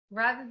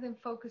 rather than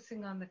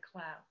focusing on the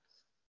clouds.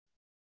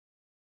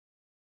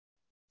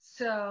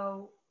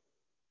 So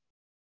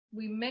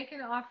we make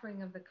an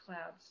offering of the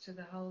clouds to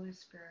the Holy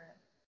Spirit.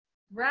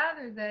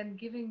 Rather than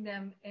giving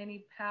them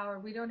any power,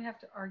 we don't have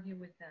to argue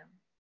with them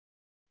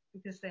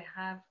because they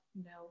have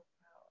no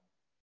power.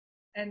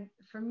 And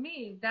for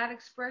me, that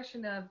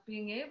expression of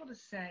being able to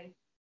say,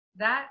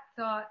 that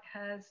thought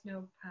has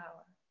no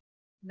power,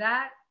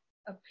 that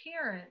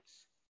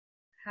appearance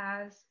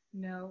has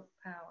no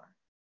power.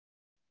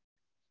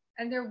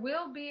 And there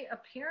will be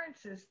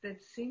appearances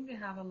that seem to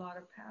have a lot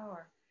of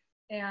power.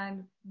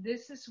 And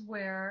this is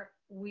where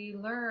we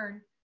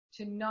learn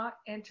to not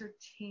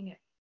entertain it.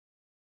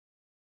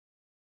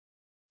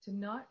 To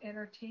not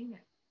entertain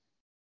it.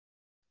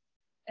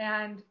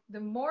 And the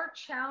more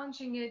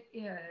challenging it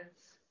is,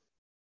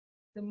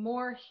 the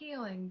more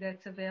healing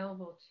that's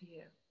available to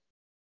you.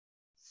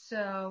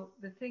 So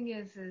the thing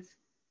is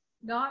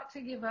not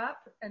to give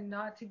up and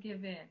not to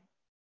give in.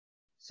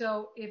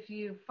 So if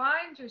you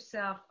find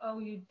yourself, oh,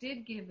 you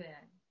did give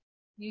in,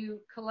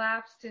 you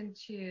collapsed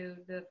into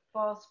the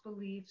false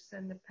beliefs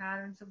and the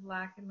patterns of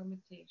lack and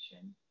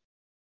limitation,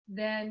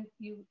 then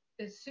you,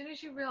 as soon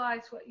as you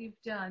realize what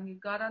you've done, you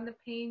got on the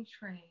pain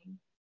train,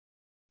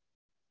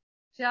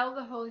 tell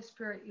the Holy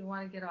Spirit you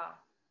want to get off.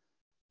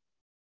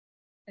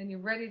 And you're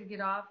ready to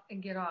get off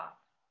and get off.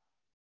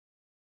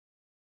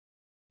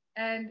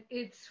 And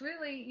it's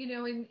really,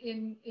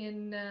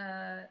 in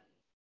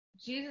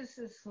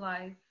Jesus's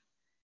life,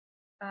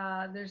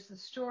 there's the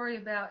story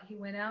about he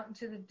went out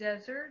into the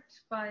desert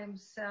by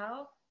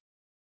himself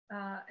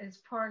as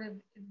part of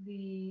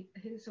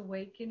his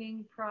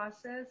awakening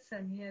process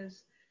and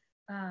his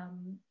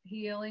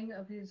healing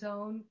of his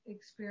own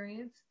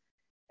experience.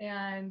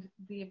 And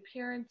the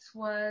appearance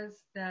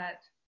was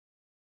that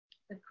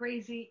the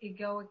crazy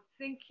egoic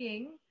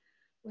thinking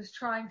was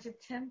trying to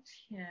tempt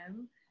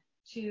him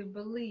to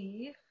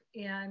believe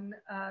in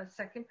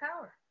second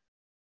power.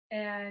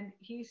 And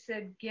he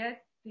said,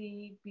 "Get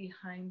thee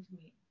behind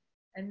me."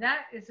 And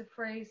that is a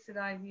phrase that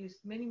I've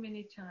used many,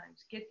 many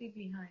times. Get thee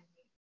behind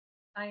me.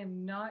 I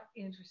am not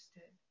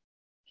interested.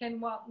 Ken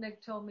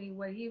Wapnick told me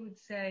what he would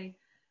say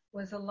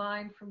was a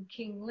line from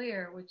King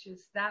Lear, which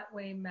is, "That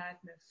way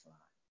madness lies."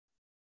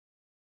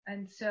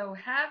 And so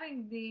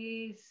having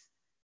these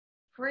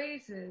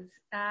phrases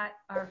at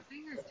our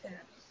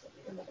fingertips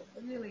is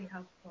really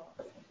helpful.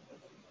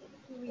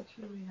 Truly,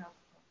 truly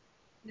helpful.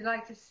 You'd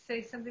like to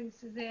say something,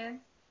 Suzanne?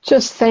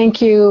 Just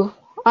thank you.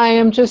 I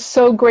am just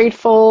so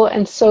grateful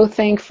and so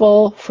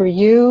thankful for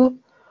you,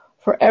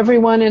 for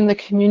everyone in the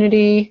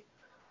community,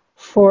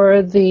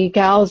 for the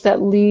gals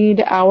that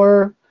lead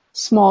our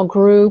small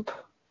group.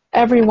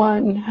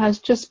 Everyone has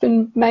just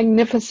been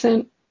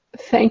magnificent.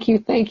 Thank you,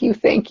 thank you,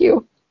 thank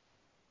you.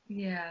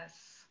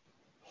 Yes.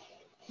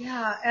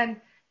 Yeah, and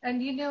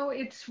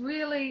it's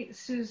really,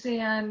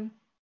 Suzanne,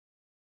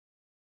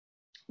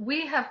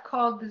 we have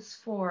called this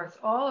forth,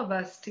 all of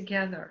us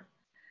together.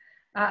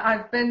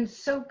 I've been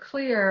so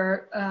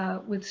clear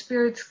with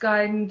Spirit's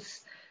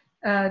guidance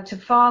to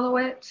follow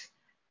it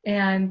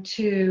and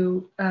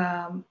to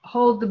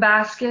hold the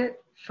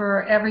basket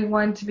for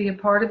everyone to be a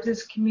part of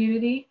this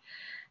community.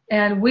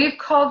 And we've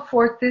called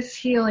forth this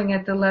healing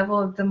at the level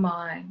of the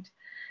mind.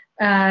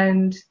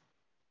 And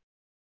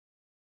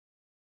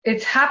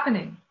it's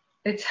happening.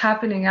 It's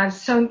happening. I've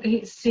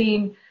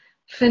seen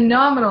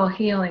phenomenal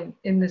healing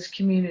in this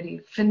community,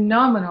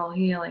 phenomenal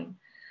healing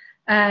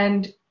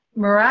and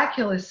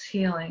miraculous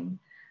healing.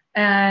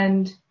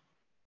 And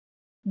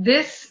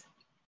this,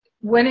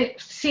 when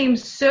it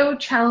seems so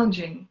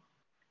challenging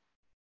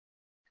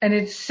and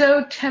it's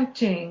so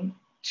tempting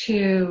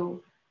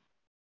to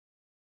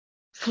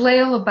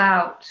flail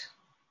about,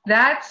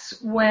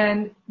 that's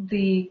when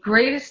the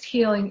greatest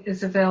healing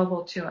is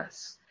available to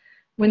us.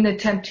 When the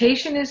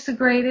temptation is the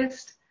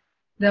greatest,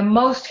 the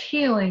most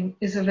healing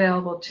is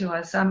available to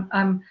us.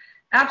 I'm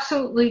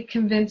absolutely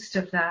convinced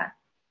of that.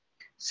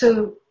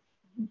 So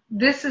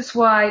this is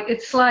why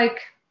it's like,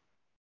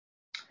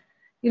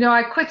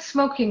 I quit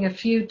smoking a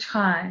few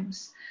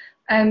times.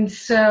 And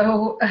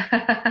so,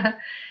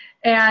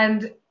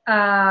 and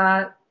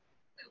the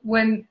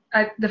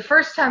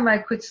first time I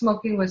quit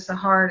smoking was the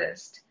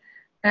hardest.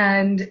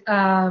 And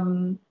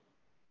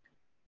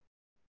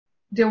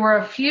there were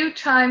a few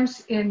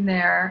times in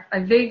there, I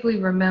vaguely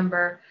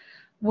remember,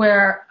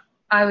 where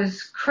I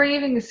was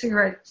craving a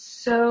cigarette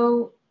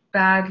so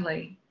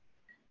badly.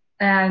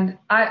 And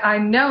I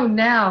know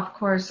now, of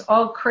course,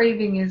 all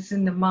craving is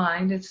in the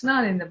mind. It's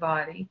not in the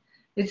body.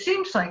 It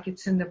seems like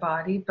it's in the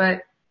body,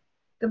 but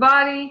the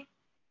body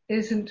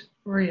isn't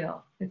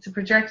real. It's a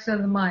projection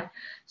of the mind.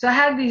 So I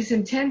had these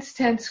intense,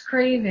 tense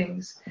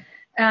cravings.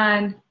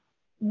 And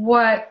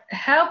what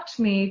helped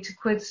me to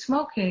quit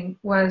smoking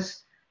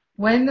was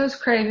when those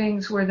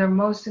cravings were their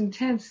most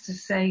intense to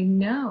say,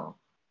 no,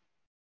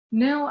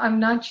 I'm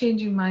not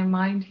changing my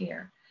mind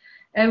here.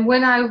 And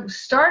when I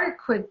started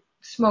quit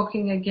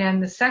smoking again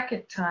the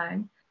second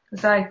time,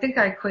 because I think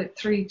I quit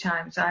 3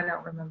 times, I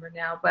don't remember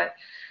now, but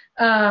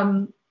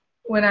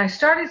when I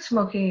started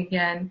smoking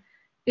again,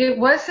 it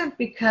wasn't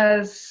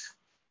because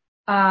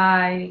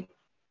I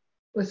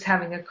was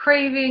having a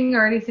craving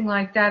or anything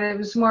like that. It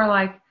was more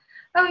like,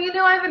 oh,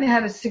 I haven't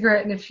had a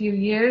cigarette in a few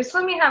years.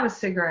 Let me have a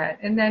cigarette.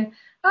 And then,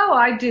 oh,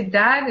 I did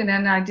that, and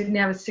then I didn't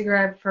have a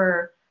cigarette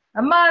for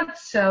a month,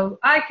 so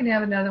I can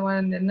have another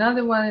one, and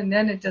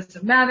then it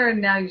doesn't matter, and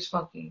now you're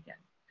smoking again.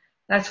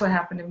 That's what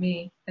happened to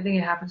me. I think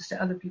it happens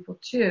to other people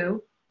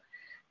too.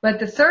 But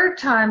the third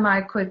time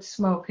I quit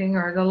smoking,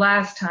 or the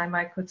last time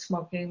I quit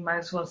smoking, might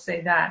as well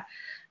say that,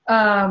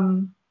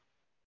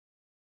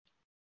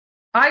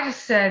 I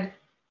just said,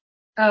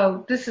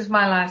 oh, this is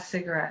my last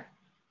cigarette.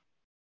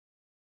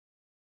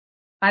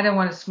 I don't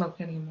want to smoke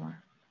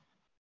anymore.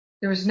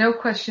 There was no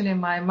question in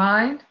my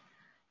mind.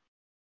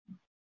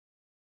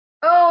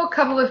 Oh, a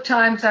couple of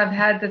times I've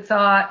had the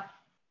thought,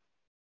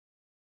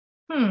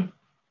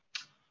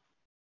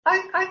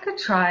 I could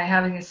try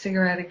having a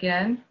cigarette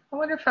again. I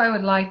wonder if I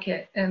would like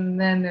it. And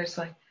then there's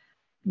like,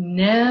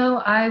 No,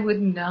 I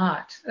would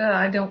not.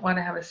 I don't want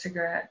to have a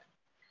cigarette.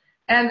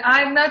 And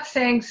I'm not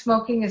saying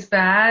smoking is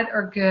bad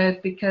or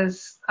good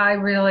because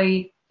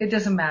it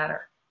doesn't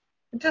matter.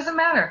 It doesn't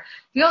matter.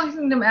 The only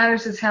thing that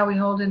matters is how we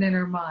hold it in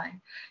our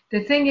mind.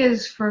 The thing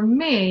is, for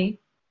me,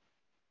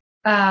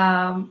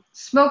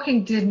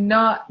 smoking did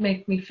not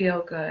make me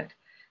feel good.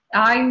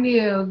 I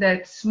knew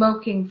that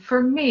smoking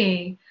for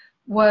me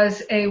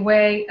was a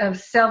way of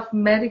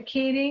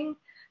self-medicating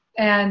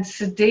and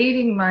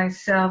sedating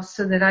myself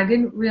so that I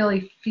didn't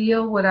really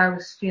feel what I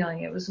was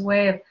feeling. It was a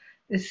way of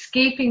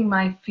escaping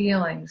my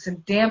feelings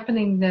and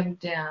dampening them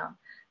down.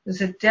 It was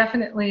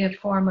definitely a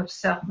form of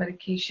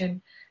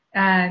self-medication.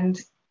 And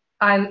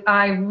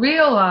I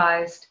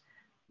realized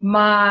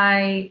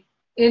my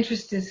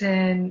interest is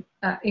in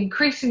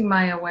increasing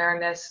my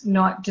awareness,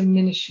 not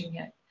diminishing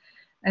it.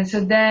 And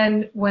so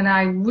then when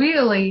I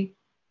really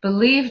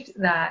believed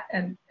that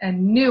and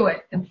knew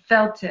it and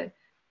felt it,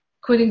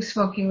 quitting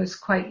smoking was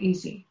quite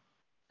easy.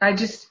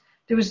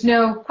 There was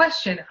no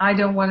question, I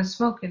don't want to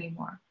smoke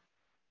anymore.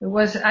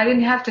 I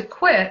didn't have to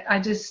quit, I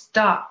just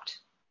stopped,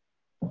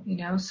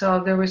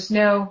 so there was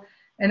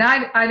and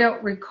I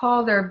don't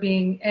recall there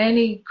being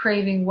any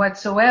craving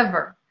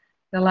whatsoever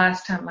the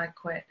last time I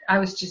quit. I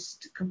was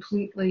just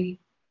completely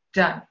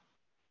done.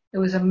 It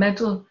was a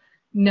mental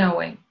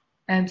knowing.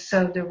 And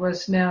so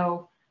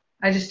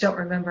I just don't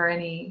remember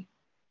any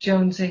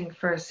jonesing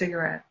for a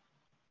cigarette.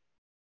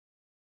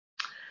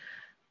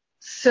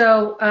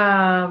 So,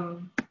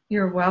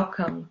 you're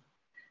welcome.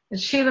 And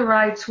Sheila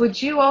writes,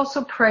 would you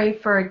also pray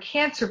for a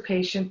cancer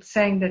patient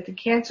saying that the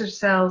cancer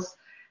cells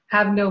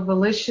have no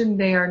volition,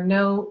 they are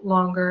no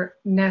longer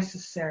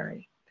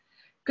necessary?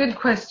 Good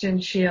question,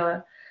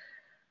 Sheila.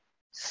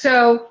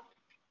 So,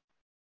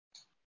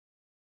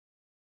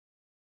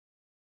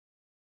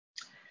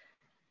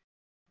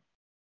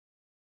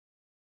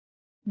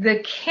 the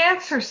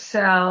cancer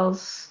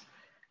cells,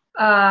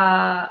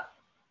 I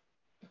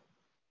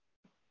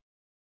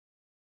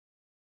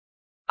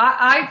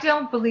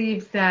don't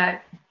believe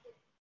that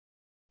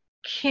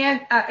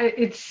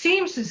it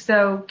seems as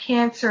though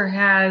cancer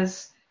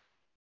has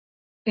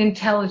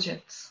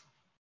intelligence.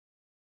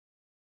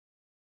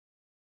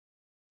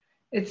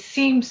 It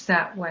seems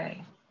that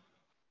way.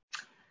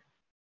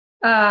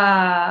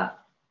 I'm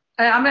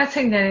not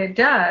saying that it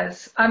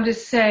does. I'm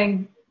just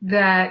saying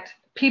that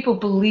people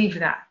believe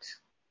that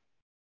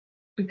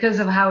because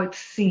of how it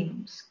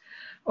seems.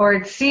 Or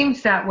it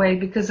seems that way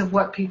because of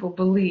what people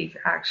believe,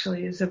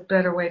 actually, is a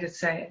better way to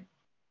say it.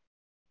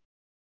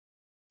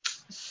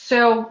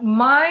 So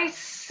my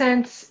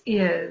sense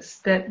is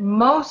that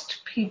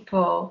most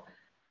people,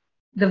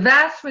 the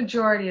vast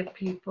majority of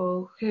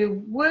people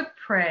who would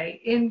pray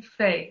in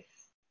faith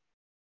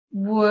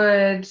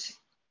would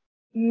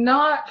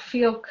not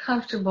feel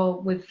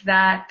comfortable with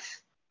that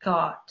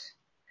thought.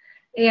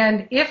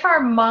 And if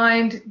our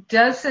mind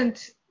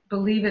doesn't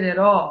believe it at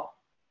all,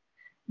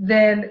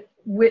 then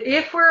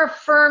if we're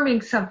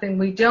affirming something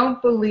we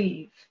don't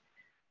believe,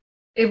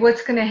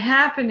 what's going to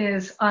happen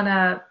is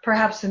on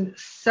perhaps a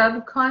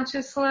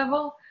subconscious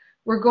level,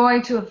 we're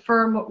going to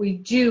affirm what we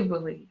do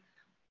believe.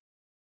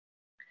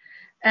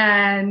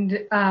 And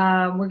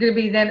we're going to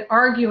be then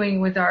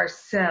arguing with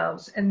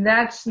ourselves, and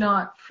that's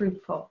not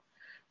fruitful.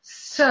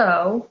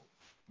 So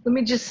let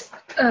me just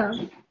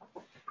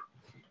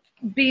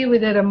be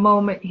with it a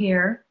moment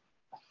here.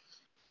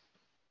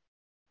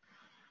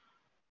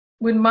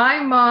 When my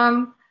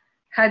mom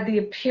had the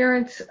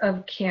appearance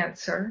of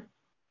cancer,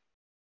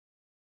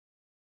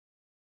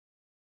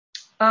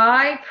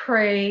 I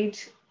prayed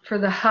for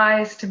the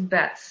highest and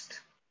best.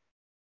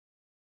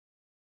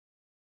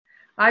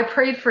 I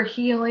prayed for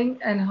healing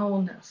and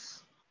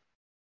wholeness.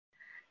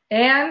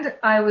 And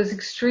I was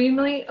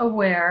extremely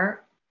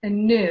aware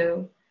and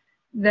knew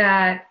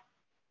that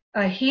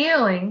a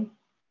healing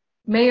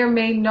may or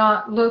may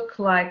not look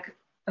like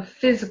a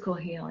physical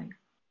healing.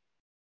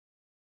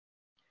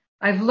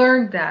 I've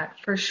learned that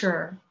for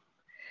sure.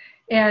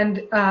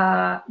 And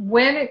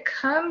when it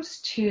comes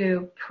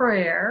to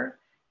prayer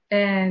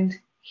and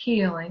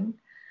healing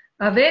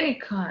of any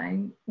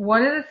kind,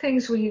 one of the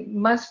things we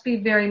must be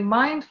very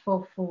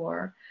mindful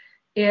for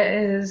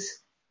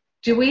is,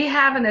 do we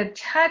have an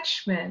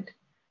attachment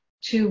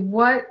to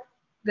what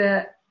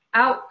the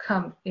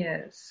outcome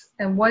is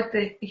and what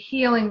the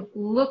healing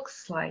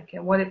looks like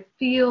and what it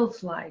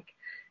feels like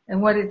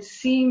and what it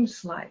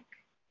seems like?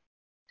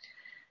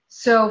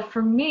 So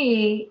for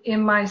me,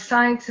 in my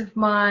Science of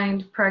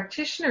Mind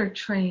practitioner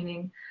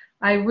training,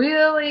 I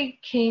really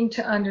came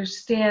to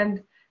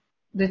understand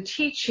the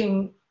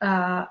teaching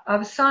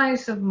of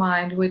Science of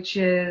Mind, which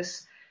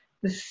is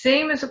the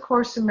same as A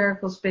Course in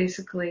Miracles,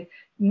 basically.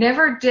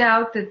 Never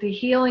doubt that the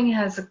healing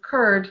has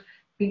occurred,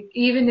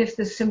 even if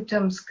the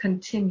symptoms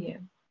continue.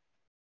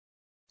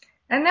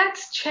 And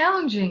that's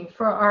challenging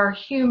for our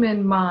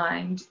human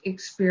mind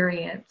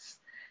experience.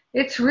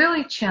 It's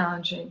really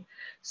challenging.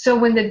 So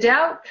when the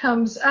doubt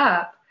comes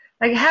up,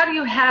 like, how do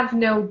you have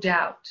no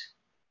doubt?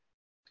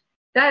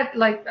 That,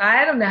 like,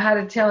 I don't know how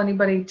to tell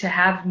anybody to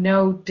have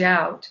no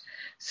doubt.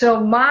 So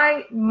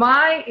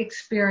my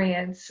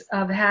experience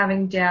of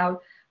having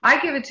doubt, I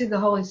give it to the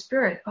Holy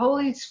Spirit.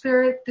 Holy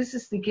Spirit, this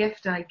is the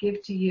gift I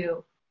give to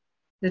you.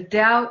 The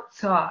doubt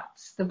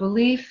thoughts, the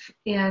belief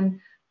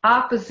in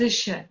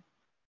opposition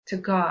to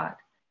God,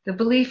 the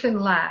belief in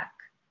lack,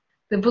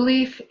 the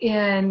belief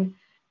in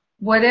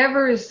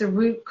whatever is the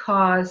root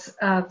cause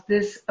of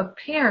this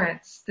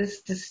appearance,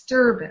 this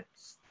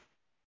disturbance.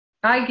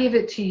 I give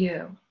it to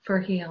you for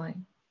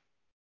healing.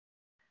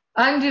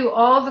 Undo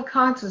all the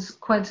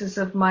consequences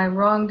of my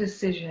wrong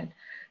decision.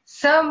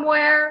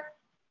 Somewhere,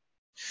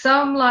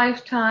 some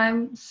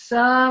lifetime,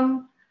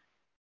 some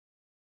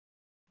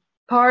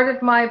part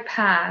of my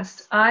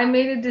past, I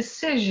made a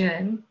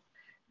decision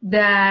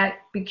that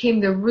became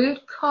the root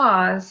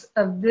cause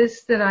of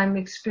this that I'm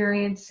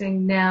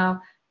experiencing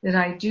now that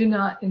I do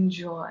not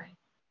enjoy.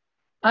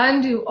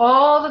 Undo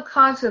all the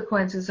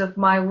consequences of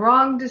my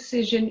wrong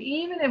decision,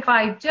 even if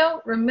I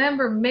don't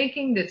remember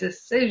making the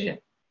decision.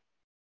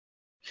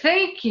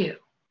 Thank you.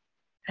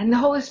 And the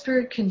Holy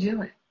Spirit can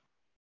do it.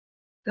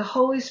 The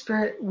Holy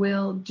Spirit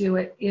will do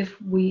it if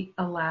we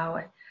allow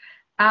it.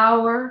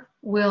 Our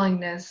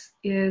willingness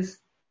is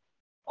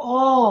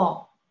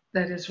all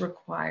that is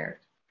required.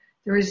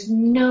 There is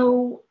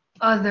no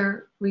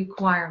other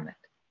requirement.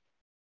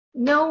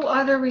 No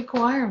other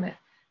requirement.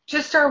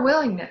 Just our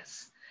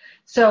willingness.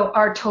 So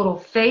our total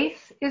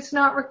faith is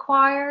not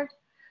required.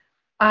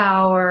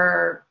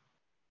 Our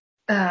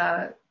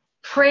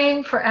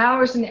praying for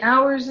hours and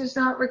hours is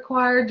not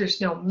required.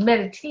 There's no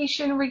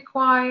meditation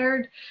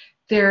required.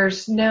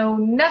 There's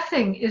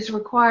nothing is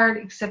required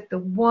except the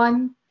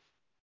one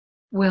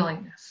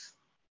willingness.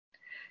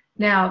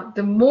 Now,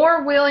 the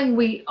more willing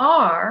we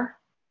are,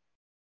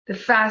 the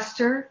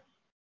faster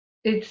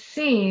it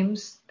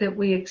seems that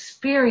we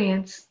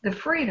experience the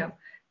freedom.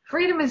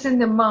 Freedom is in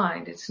the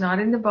mind. It's not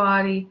in the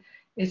body.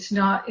 It's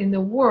not in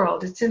the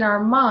world. It's in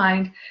our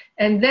mind.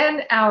 And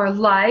then our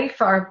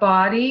life, our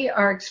body,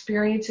 our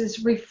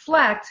experiences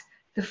reflect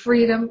the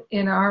freedom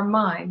in our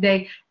mind.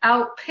 They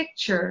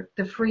outpicture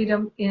the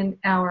freedom in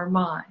our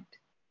mind.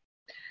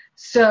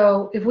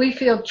 So if we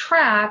feel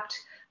trapped,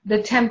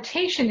 the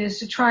temptation is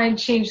to try and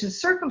change the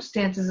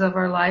circumstances of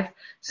our life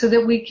so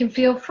that we can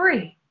feel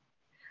free.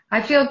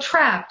 I feel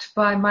trapped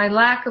by my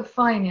lack of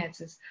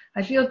finances.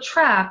 I feel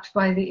trapped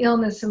by the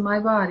illness in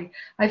my body.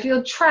 I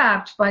feel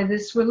trapped by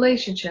this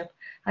relationship.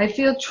 I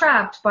feel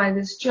trapped by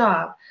this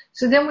job.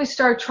 So then we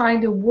start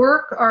trying to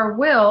work our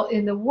will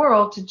in the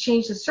world to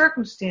change the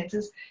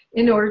circumstances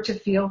in order to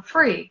feel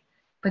free.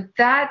 But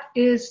that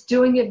is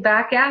doing it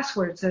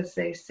back-asswards, as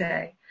they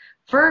say.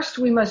 First,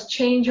 we must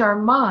change our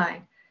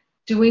mind.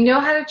 Do we know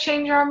how to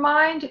change our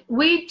mind?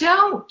 We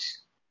don't.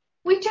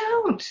 We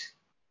don't.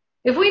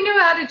 If we knew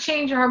how to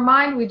change our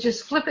mind, we'd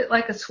just flip it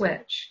like a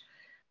switch.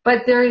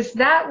 But there is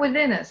that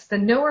within us, the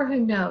knower who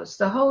knows,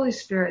 the Holy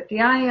Spirit,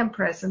 the I Am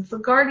Presence, the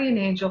guardian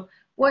angel,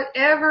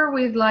 whatever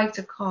we'd like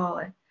to call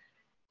it.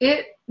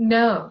 It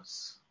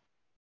knows.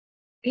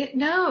 It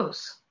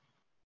knows.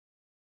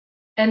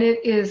 And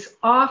it is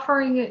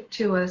offering it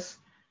to us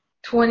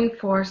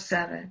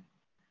 24/7.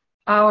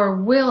 Our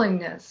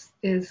willingness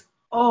is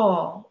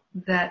all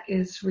that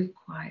is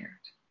required.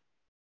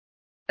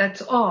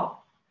 That's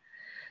all.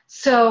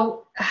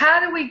 So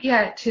how do we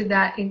get to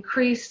that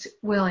increased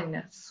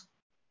willingness?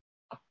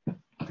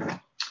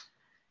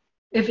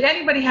 If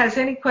anybody has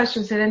any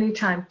questions at any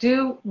time,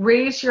 do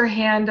raise your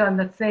hand on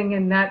the thing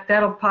and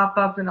that'll pop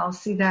up and I'll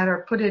see that,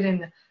 or put it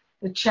in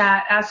the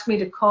chat. Ask me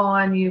to call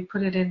on you,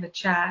 put it in the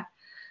chat.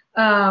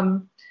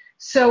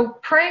 So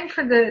praying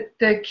for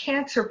the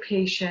cancer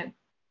patient.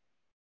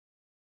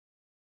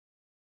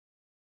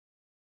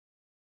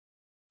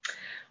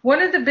 One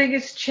of the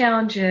biggest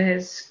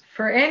challenges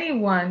for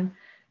anyone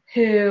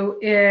who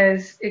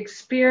is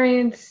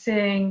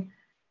experiencing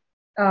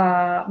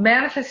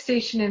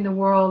manifestation in the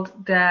world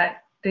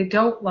that they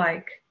don't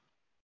like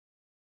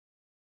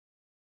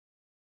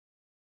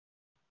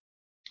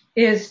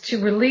is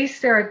to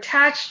release their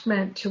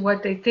attachment to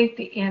what they think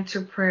the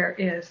answer prayer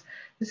is.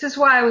 This is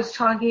why I was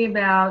talking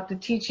about the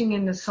teaching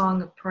in the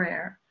Song of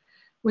Prayer,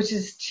 which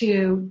is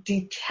to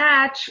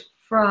detach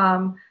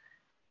from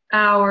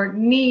our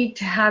need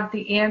to have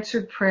the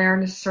answered prayer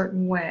in a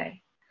certain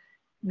way.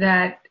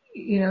 That,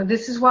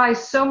 this is why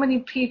so many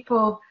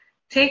people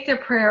take their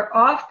prayer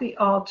off the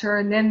altar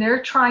and then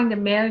they're trying to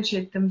manage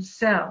it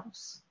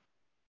themselves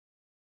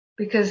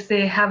because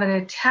they have an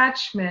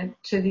attachment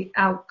to the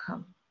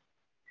outcome.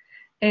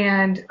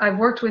 And I've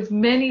worked with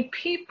many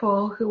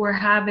people who were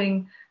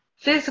having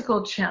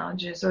physical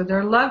challenges, or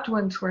their loved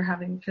ones were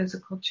having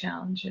physical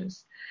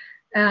challenges.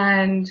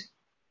 And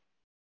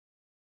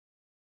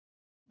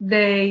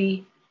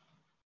they,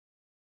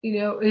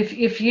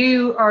 if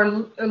you are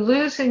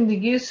losing the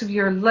use of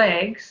your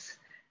legs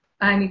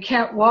and you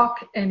can't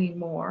walk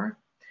anymore,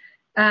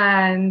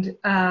 and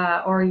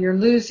or you're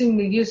losing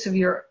the use of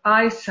your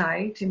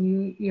eyesight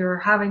and you're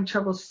having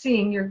trouble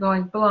seeing, you're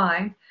going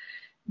blind,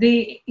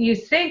 you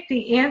think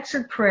the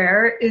answered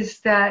prayer is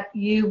that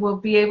you will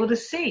be able to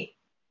see.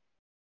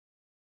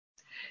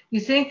 You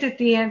think that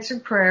the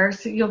answered prayer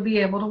is that you'll be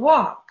able to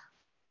walk,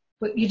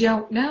 but you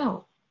don't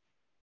know.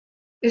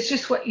 It's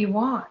just what you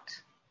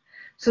want.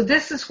 So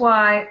this is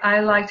why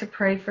I like to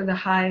pray for the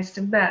highest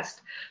and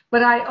best.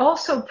 But I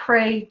also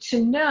pray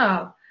to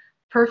know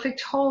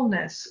perfect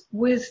wholeness,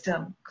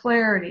 wisdom,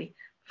 clarity,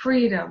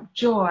 freedom,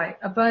 joy,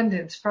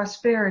 abundance,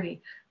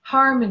 prosperity,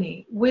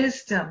 harmony,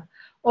 wisdom,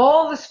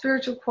 all the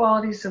spiritual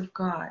qualities of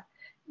God.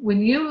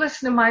 When you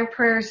listen to my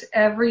prayers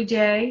every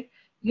day,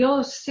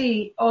 you'll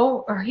see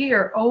or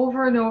hear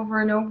over and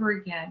over and over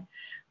again,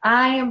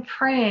 I am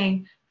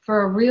praying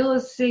for a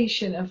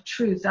realization of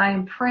truth. I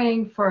am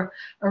praying for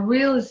a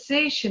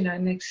realization,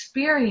 an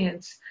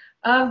experience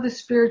of the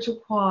spiritual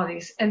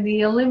qualities and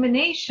the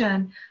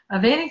elimination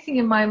of anything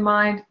in my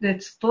mind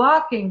that's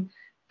blocking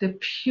the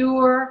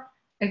pure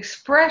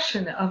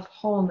expression of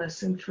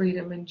wholeness and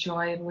freedom and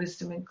joy and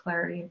wisdom and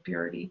clarity and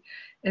purity,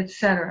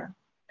 etc.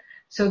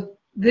 So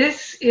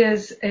this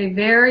is a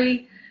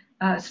very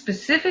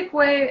specific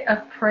way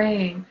of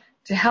praying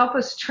to help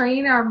us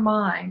train our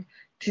mind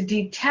to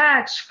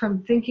detach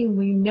from thinking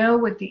we know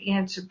what the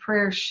answered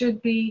prayer should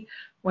be,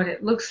 what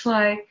it looks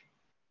like.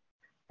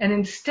 And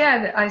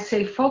instead, I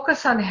say,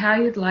 focus on how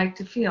you'd like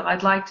to feel.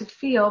 I'd like to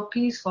feel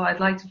peaceful. I'd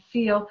like to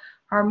feel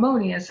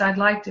harmonious. I'd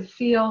like to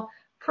feel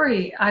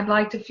free. I'd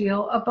like to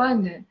feel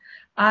abundant.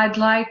 I'd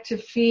like to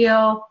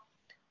feel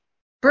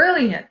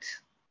brilliant,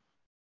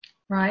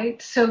 right?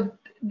 So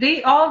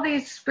all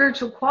these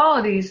spiritual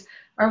qualities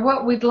are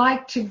what we'd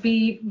like to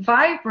be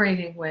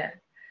vibrating with.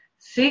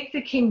 Seek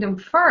the kingdom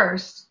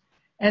first,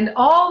 and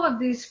all of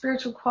these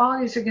spiritual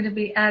qualities are going to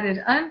be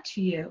added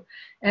unto you.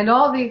 And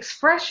all the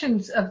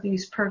expressions of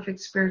these perfect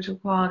spiritual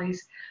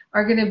qualities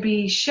are going to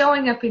be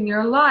showing up in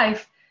your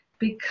life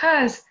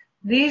because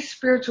these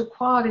spiritual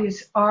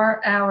qualities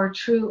are our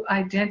true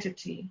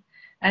identity.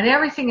 And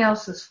everything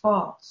else is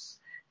false.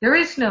 There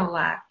is no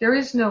lack. There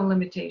is no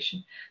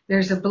limitation.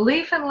 There's a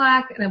belief in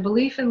lack and a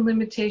belief in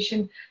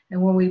limitation.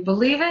 And when we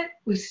believe it,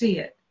 we see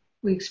it.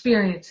 We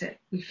experience it.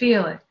 We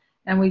feel it.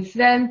 And we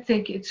then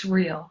think it's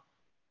real.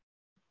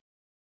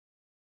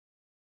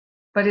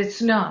 But it's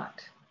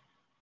not.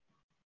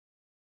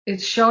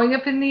 It's showing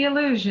up in the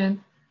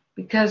illusion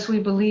because we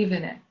believe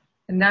in it.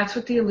 And that's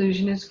what the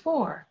illusion is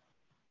for.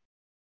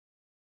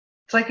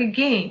 It's like a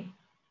game.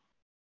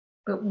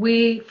 But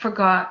we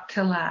forgot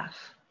to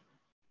laugh.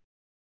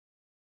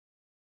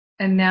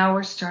 And now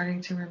we're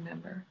starting to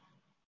remember.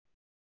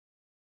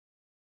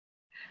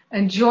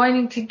 And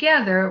joining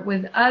together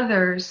with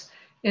others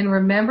in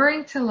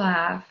remembering to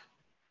laugh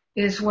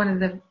is one of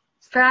the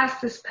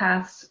fastest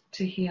paths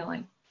to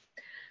healing.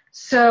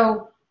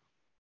 So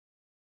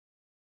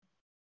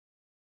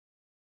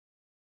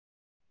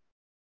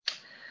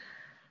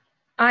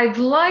I'd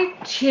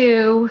like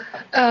to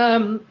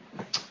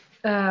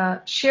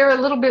share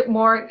a little bit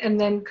more and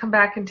then come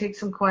back and take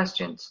some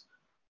questions.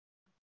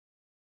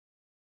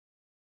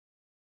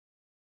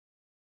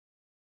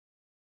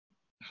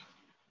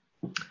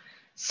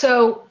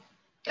 So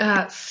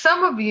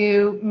some of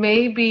you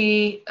may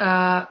be,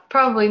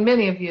 probably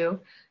many of you,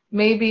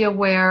 may be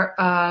aware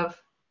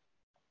of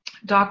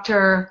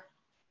Dr.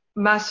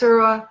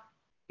 Masaru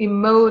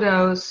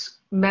Emoto's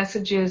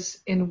Messages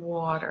in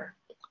Water.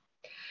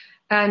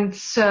 And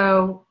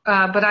so,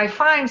 but I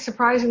find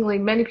surprisingly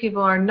many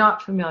people are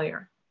not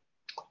familiar.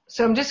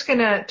 So I'm just going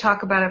to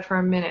talk about it for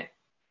a minute.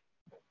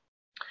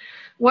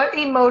 What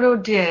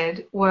Emoto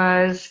did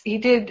was he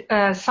did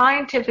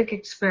scientific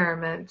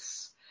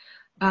experiments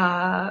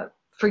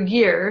for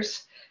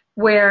years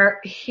where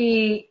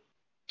he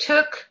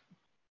took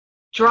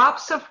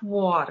drops of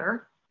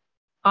water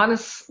on a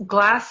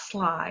glass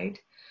slide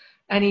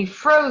and he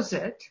froze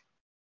it,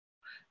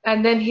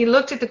 and then he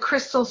looked at the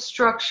crystal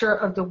structure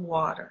of the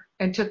water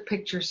and took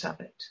pictures of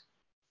it.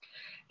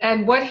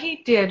 And what he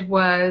did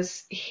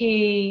was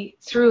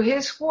through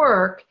his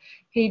work,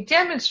 he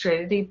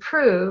demonstrated, he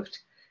proved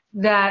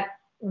that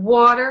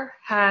water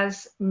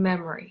has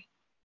memory.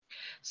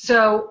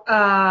 So,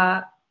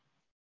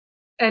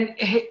 and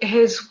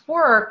his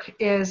work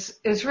is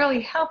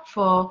really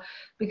helpful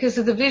because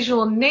of the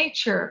visual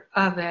nature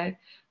of it.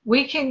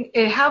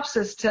 It helps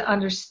us to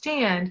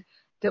understand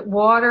that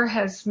water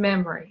has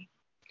memory.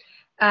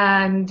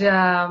 And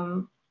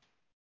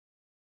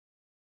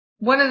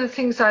one of the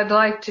things I'd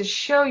like to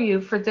show you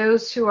for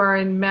those who are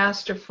in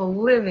masterful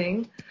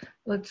living,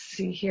 let's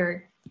see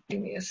here, give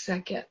me a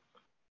second.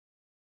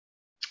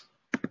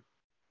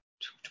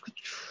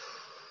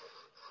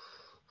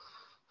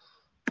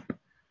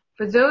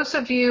 For those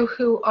of you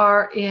who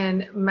are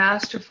in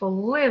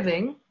masterful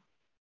living,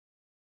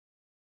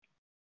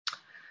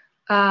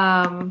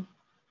 let's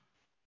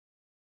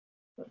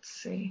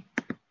see.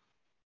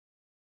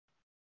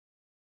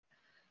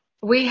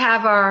 We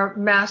have our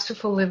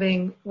Masterful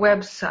Living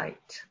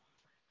website,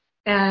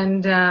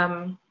 and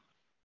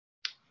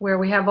where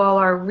we have all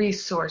our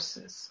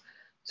resources.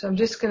 So I'm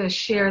just going to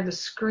share the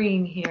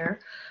screen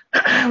here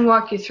and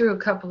walk you through a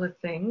couple of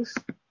things.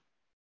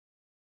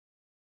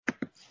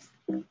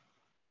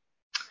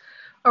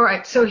 All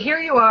right, so here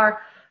you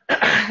are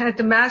at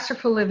the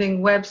Masterful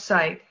Living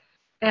website.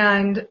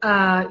 And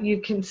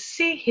you can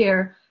see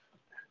here,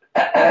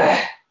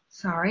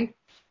 sorry,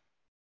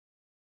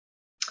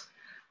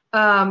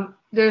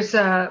 there's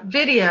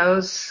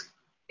videos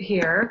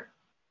here.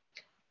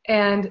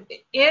 And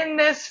in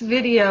this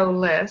video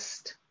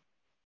list,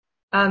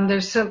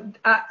 there's some,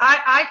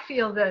 I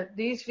feel that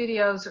these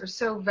videos are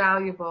so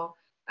valuable.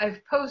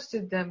 I've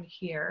posted them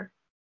here.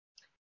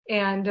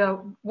 And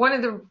one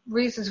of the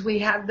reasons we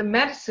have the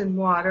medicine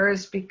water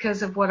is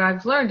because of what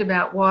I've learned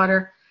about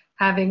water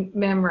having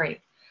memory.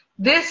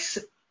 This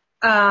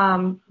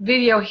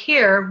video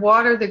here,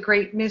 Water, the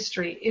Great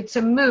Mystery, it's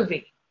a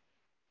movie,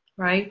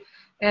 right?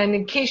 And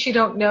in case you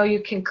don't know,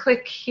 you can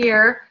click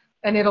here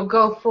and it'll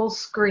go full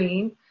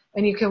screen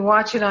and you can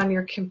watch it on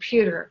your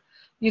computer.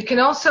 You can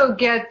also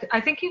get,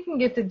 I think you can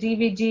get the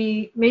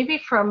DVD maybe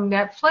from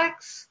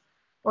Netflix,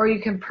 or you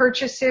can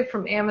purchase it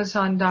from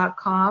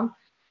Amazon.com.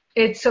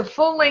 It's a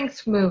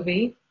full-length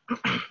movie,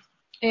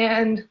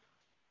 and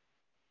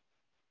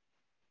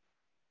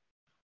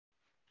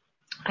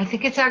I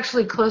think it's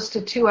actually close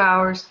to 2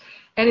 hours,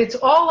 and it's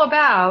all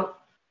about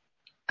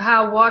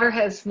how water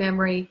has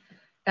memory,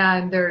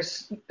 and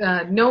there's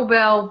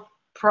Nobel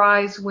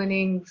Prize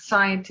winning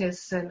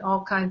scientists and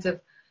all kinds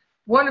of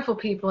wonderful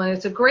people, and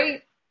it's a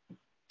great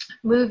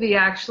movie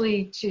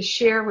actually to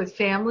share with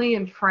family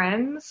and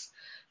friends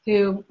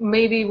who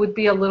maybe would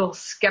be a little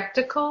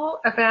skeptical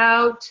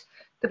about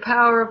the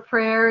power of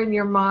prayer in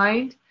your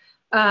mind.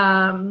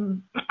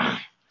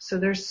 So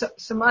there's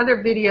some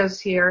other videos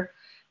here,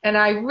 and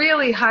I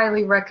really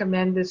highly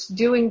recommend this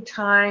Doing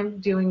Time,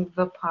 Doing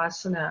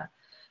Vipassana,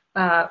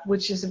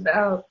 which is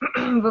about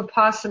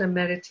Vipassana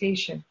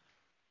meditation.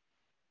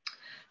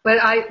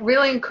 But I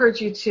really encourage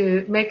you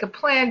to make a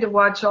plan to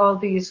watch all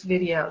these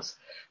videos.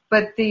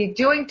 But the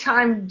Doing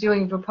Time,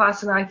 Doing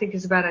Vipassana, I think,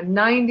 is about a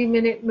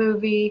 90-minute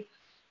movie,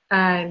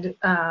 and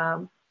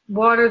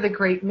Water, the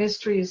Great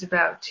Mystery is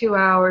about 2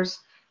 hours,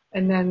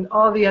 and then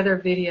all the other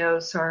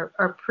videos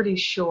are pretty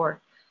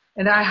short.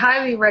 And I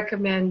highly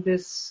recommend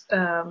this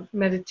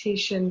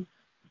meditation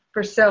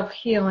for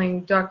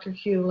self-healing, Dr.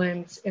 Hugh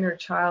Lin's Inner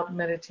Child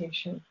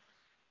Meditation.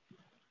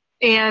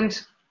 And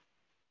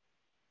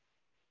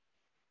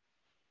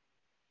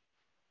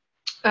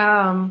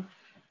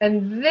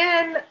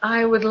then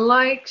I would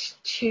like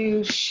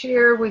to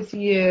share with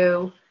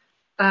you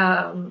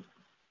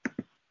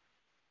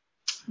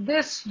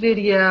this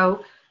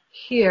video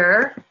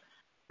here.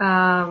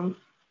 I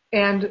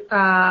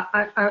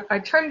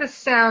turned the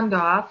sound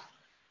off,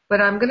 but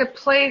I'm going to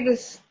play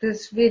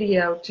this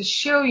video to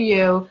show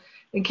you,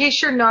 in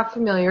case you're not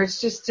familiar. It's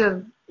just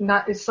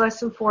it's less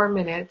than 4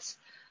 minutes.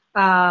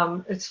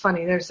 It's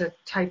funny, there's a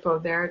typo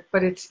there,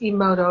 but it's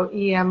Emoto,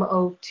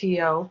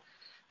 E-M-O-T-O.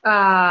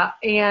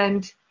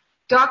 And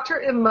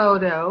Dr.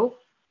 Emoto,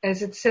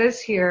 as it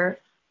says here,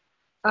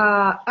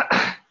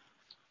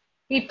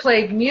 he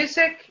played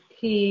music,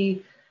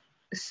 he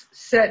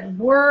said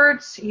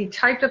words, he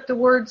typed up the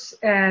words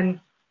and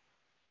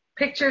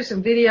pictures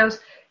and videos,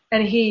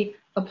 and he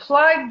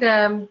applied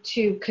them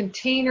to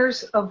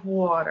containers of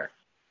water,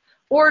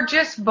 or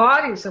just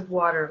bodies of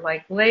water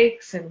like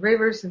lakes and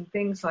rivers and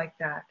things like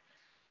that.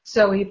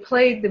 So he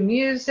played the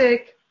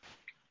music,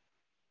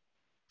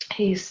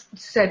 he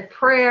said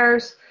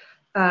prayers,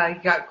 he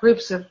got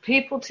groups of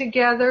people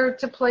together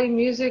to play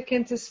music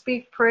and to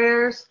speak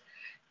prayers,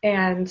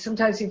 and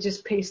sometimes he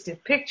just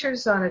pasted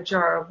pictures on a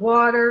jar of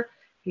water.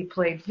 He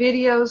played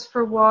videos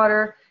for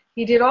water.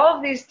 He did all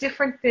of these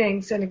different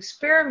things and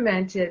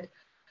experimented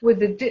with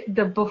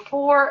the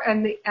before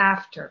and the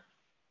after.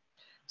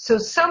 So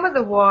some of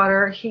the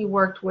water he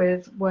worked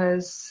with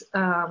was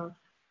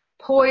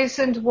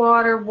poisoned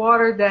water,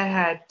 water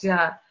that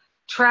had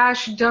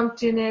trash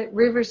dumped in it,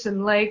 rivers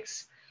and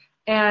lakes.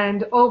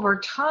 And over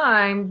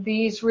time,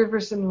 these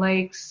rivers and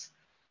lakes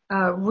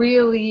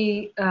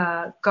really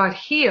got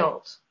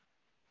healed.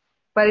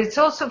 But it's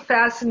also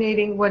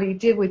fascinating what he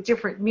did with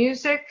different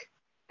music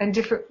and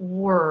different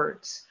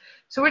words.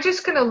 So we're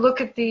just going to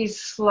look at these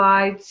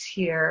slides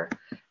here.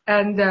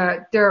 And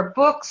there are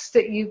books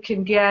that you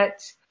can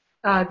get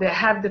that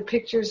have the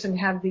pictures and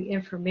have the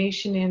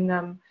information in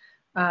them.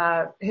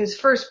 His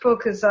first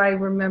book, as I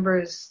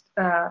remember, is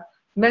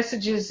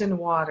Messages in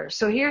Water.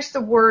 So here's the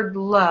word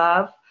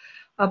love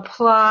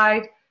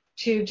applied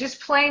to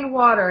just plain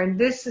water. And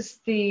this is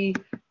the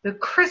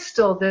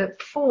crystal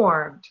that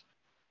formed.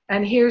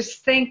 And here's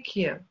thank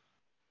you.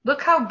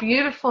 Look how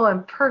beautiful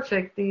and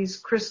perfect these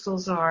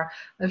crystals are.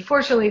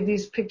 Unfortunately,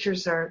 these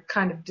pictures are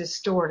kind of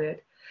distorted,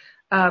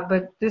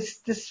 but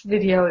this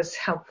video is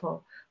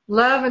helpful.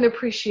 Love and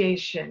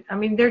appreciation. I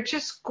mean, they're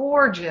just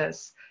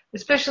gorgeous,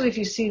 especially if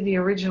you see the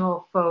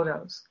original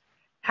photos.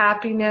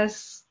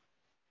 Happiness.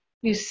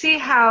 You see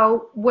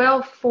how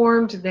well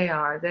formed they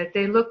are, that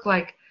they look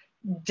like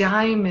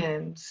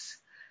diamonds.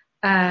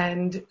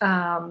 And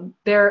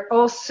they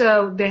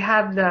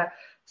have the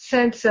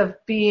sense of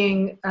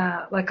being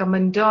like a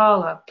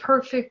mandala,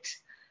 perfect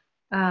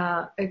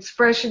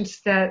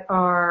expressions that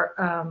are,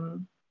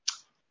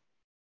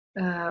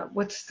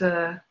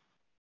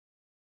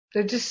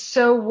 they're just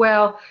so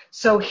well.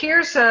 So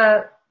here's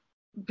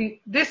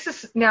This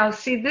is now,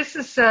 see, this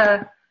is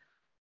a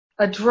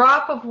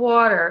drop of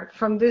water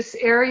from this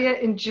area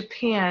in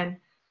Japan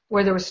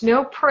where there was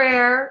no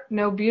prayer,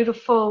 no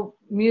beautiful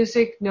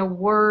music, no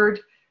word,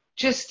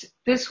 just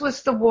this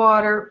was the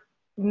water,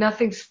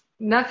 nothing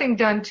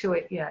done to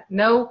it yet.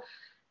 No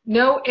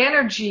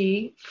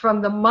energy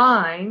from the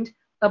mind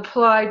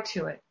applied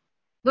to it.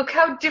 Look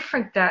how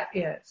different that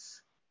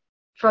is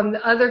from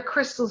the other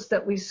crystals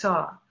that we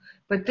saw.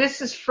 But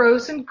this is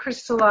frozen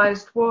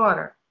crystallized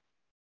water,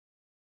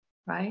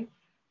 right?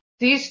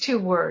 These two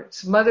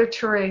words, Mother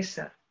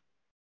Teresa.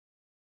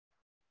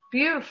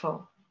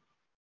 Beautiful.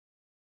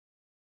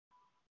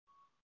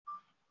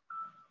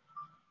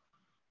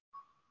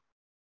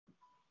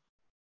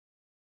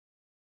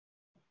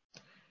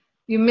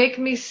 You make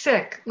me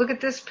sick. Look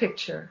at this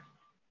picture.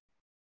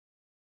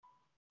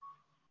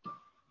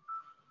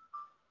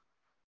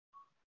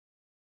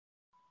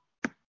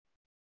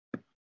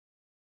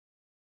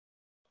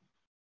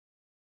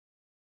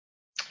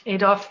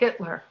 Adolf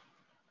Hitler.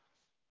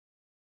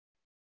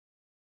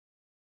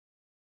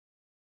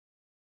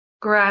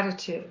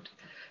 Gratitude.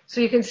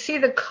 So you can see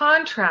the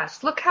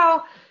contrast. Look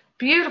how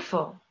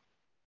beautiful.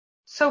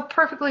 So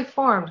perfectly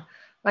formed,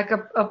 like a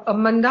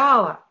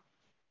mandala.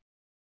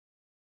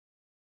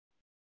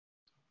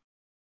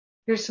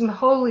 Here's some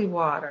holy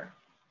water.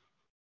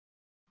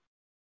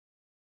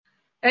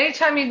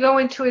 Anytime you go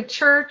into a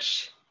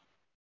church,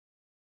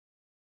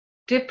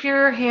 dip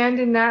your hand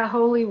in that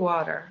holy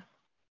water.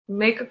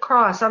 Make a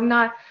cross. I'm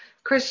not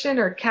Christian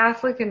or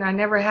Catholic, and I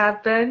never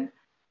have been,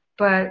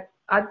 but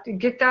I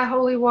get that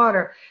holy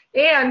water.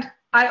 And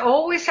I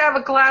always have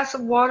a glass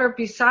of water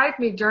beside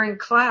me during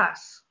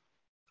class.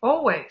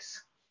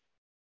 Always.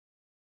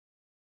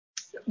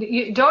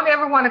 You don't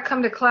ever want to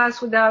come to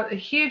class without a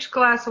huge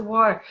glass of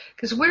water,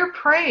 because we're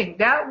praying.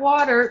 That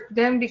water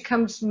then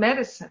becomes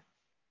medicine.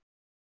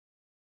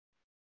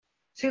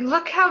 See,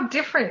 look how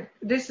different.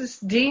 This is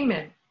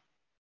demon.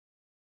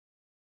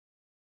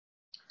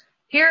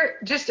 Here,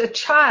 just a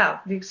child,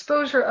 the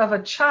exposure of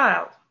a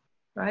child,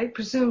 right?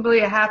 Presumably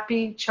a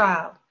happy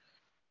child.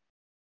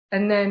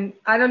 And then,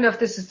 I don't know if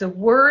this is the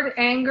word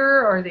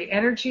anger or the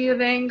energy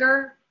of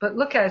anger, but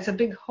look at it, it's a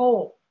big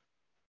hole,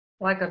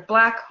 like a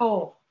black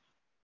hole.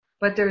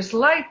 But there's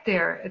light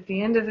there at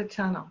the end of the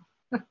tunnel.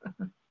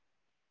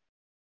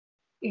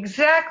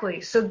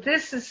 Exactly. So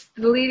this is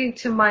leading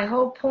to my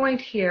whole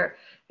point here.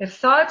 If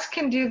thoughts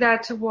can do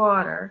that to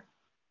water,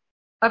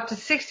 up to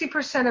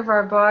 60% of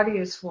our body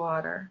is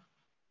water.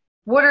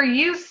 What are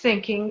you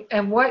thinking,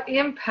 and what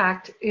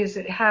impact is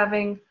it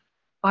having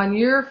on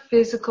your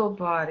physical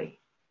body?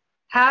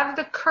 Have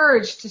the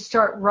courage to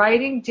start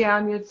writing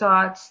down your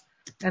thoughts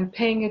and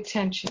paying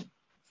attention,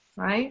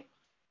 right?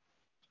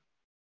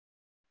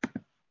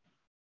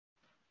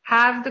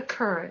 Have the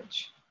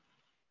courage.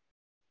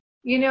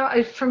 You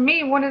know, for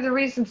me, one of the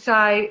reasons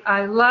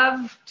I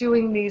love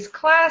doing these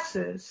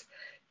classes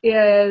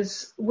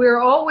is we're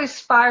always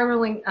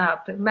spiraling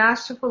up.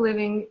 Masterful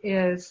Living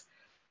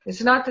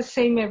it's not the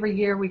same every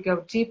year. We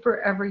go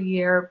deeper every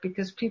year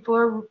because people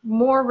are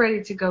more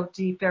ready to go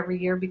deep every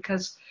year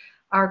because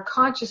our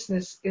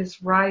consciousness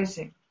is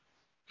rising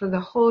for the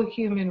whole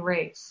human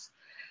race.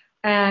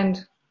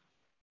 And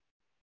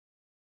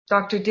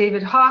Dr.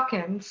 David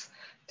Hawkins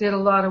did a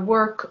lot of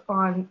work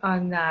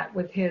on that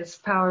with his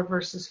Power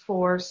versus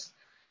Force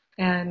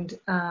and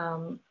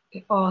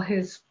all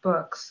his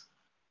books.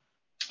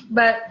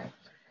 But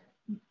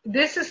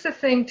this is the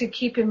thing to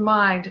keep in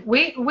mind.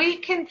 We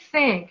can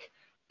think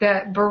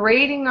that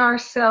berating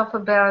ourselves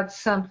about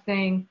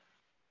something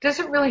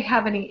doesn't really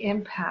have any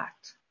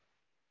impact.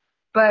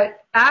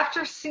 But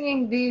after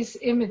seeing these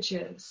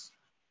images,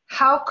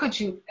 how could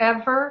you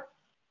ever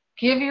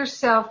give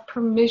yourself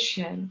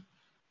permission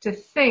to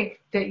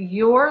think that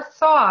your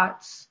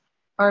thoughts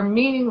are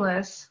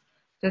meaningless,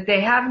 that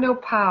they have no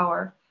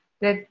power,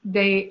 that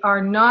they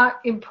are not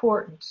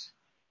important?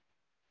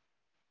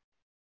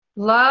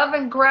 Love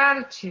and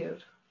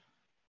gratitude.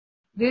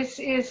 This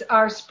is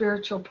our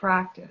spiritual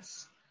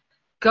practice.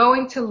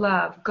 Going to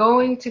love,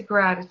 going to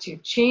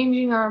gratitude,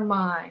 changing our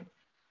mind,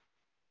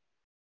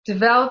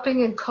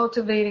 developing and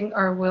cultivating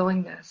our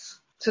willingness.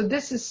 So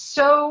this is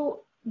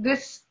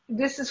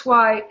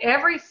why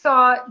every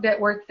thought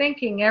that we're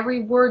thinking,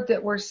 every word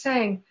that we're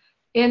saying,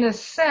 in a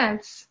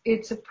sense,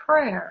 it's a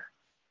prayer.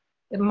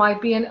 It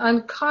might be an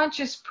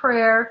unconscious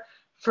prayer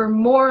for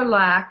more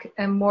lack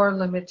and more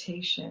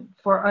limitation,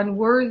 for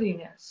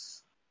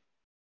unworthiness.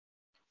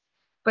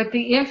 But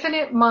the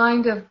infinite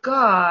mind of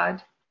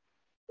God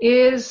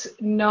it's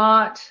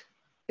not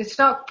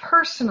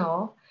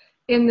personal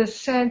in the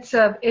sense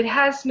of it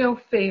has no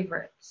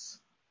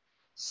favorites.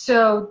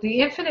 So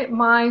the infinite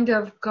mind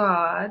of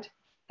God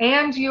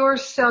and your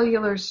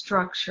cellular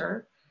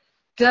structure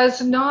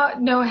does not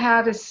know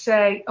how to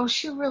say, oh,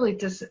 she really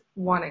doesn't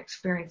want to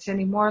experience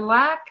any more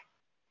lack.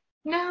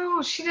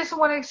 No, she doesn't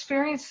want to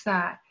experience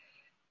that.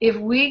 If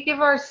we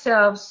give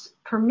ourselves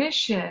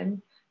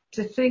permission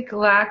to think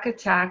lack,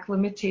 attack,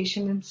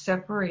 limitation, and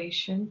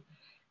separation,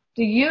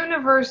 the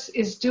universe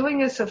is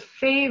doing us a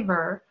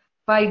favor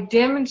by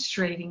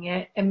demonstrating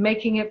it and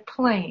making it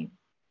plain.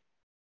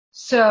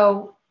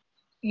 So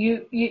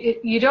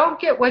you don't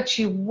get what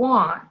you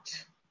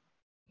want.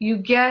 You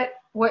get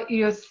what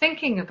you're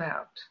thinking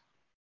about.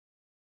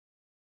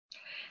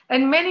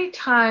 And many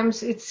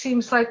times it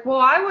seems like, well,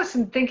 I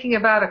wasn't thinking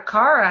about a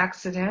car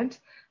accident.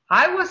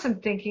 I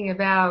wasn't thinking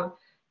about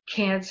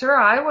cancer.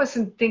 I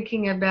wasn't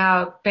thinking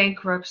about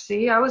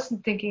bankruptcy. I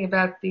wasn't thinking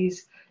about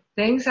these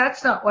things.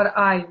 That's not what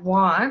I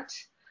want.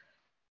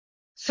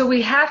 So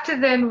we have to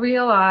then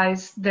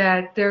realize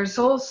that there's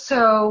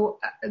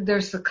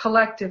the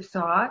collective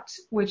thought,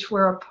 which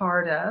we're a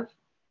part of.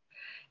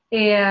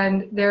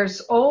 And there's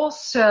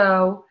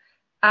also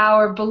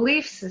our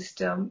belief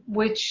system,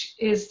 which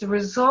is the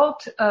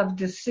result of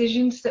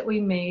decisions that we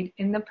made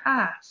in the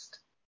past.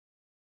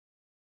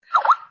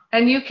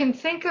 And you can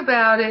think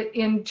about it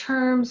in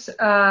terms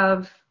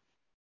of,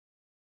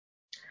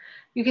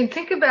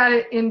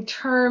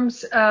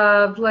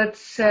 let's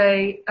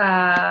say,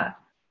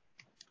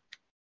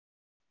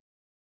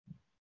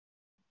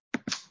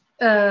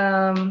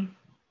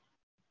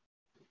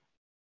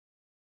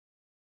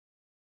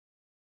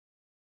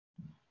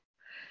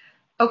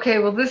 okay,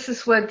 well, this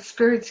is what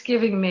Spirit's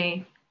giving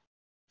me.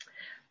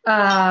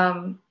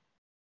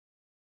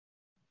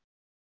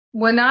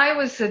 When I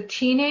was a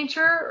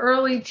teenager,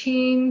 early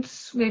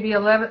teens, maybe I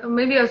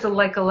was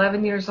like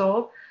 11 years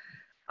old,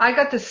 I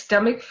got the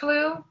stomach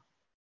flu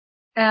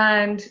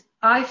and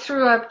I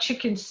threw up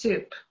chicken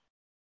soup.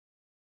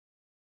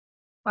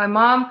 I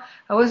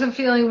wasn't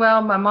feeling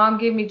well. My mom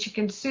gave me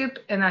chicken soup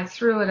and I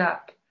threw it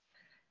up.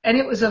 And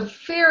it was a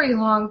very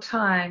long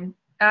time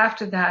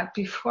after that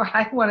before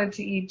I wanted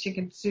to eat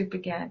chicken soup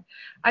again.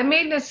 I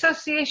made an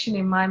association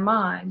in my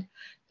mind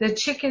that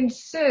chicken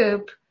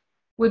soup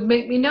would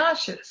make me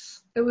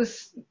nauseous. It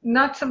was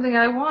not something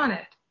I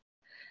wanted.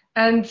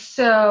 And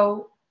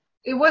so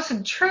it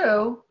wasn't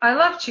true. I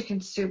love chicken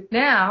soup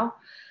now,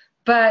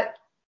 but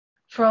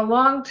for a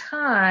long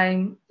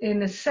time,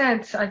 in a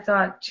sense, I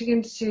thought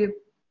chicken soup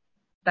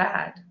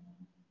bad.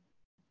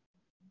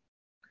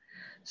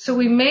 So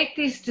we make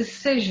these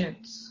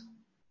decisions.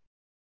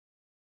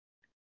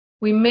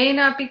 We may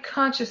not be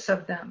conscious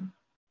of them,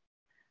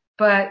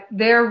 but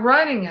they're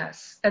running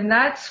us. And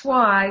that's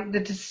why the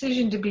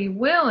decision to be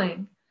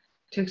willing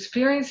to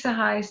experience the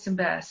highest and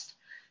best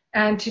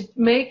and to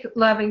make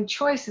loving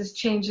choices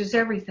changes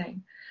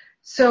everything.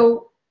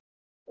 So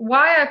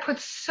why I put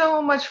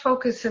so much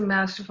focus in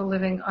Masterful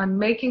Living on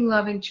making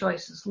loving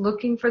choices,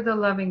 looking for the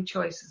loving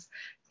choices,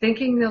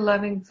 thinking the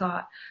loving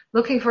thought,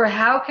 looking for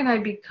how can I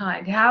be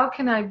kind, how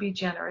can I be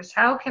generous,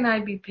 how can I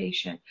be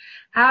patient,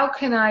 how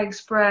can I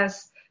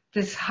express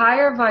this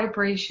higher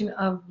vibration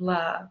of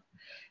love.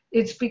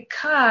 It's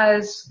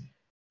because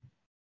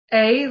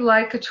A,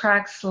 like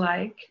attracts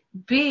like.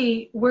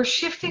 B, we're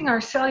shifting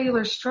our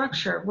cellular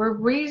structure. We're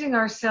raising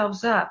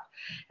ourselves up.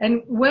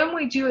 And when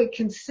we do it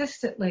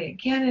consistently,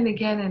 again and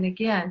again and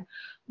again,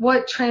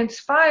 what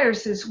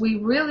transpires is we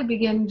really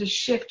begin to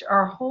shift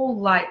our whole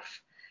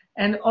life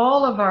and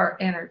all of our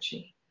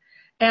energy.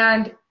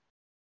 And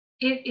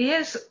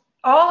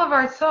all of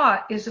our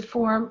thought is a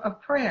form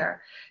of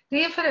prayer.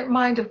 The infinite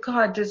mind of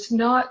God does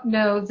not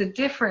know the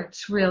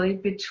difference really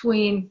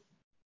between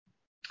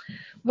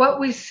what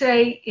we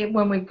say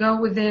when we go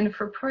within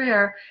for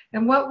prayer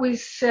and what we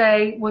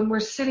say when we're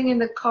sitting in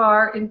the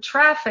car in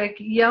traffic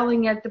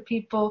yelling at the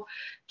people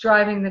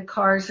driving the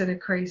cars in a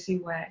crazy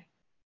way.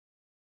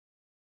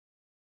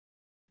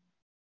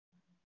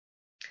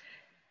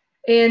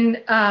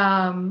 In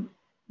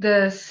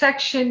the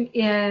section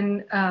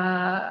in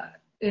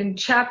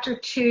chapter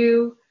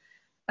 2,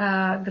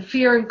 the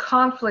fear and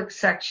conflict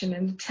section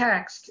in the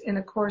text in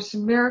A Course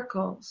in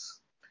Miracles,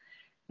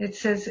 it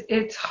says,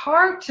 it's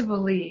hard to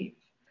believe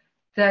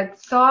that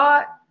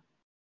thought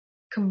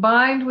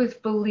combined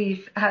with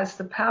belief has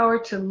the power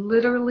to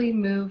literally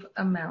move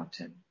a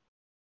mountain.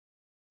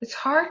 It's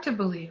hard to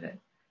believe it.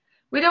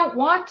 We don't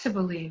want to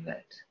believe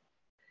it.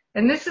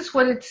 And this is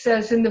what it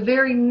says in the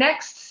very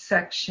next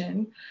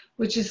section,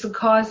 which is the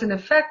cause and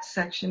effect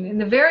section. In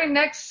the very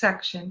next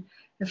section,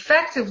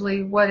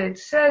 effectively what it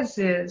says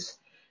is,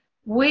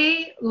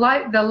 we,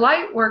 like the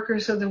light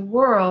workers of the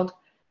world,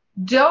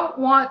 don't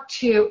want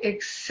to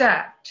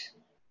accept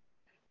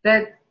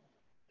that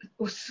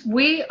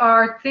we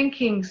are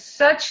thinking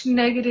such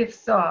negative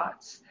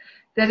thoughts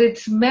that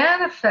it's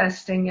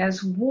manifesting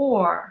as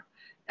war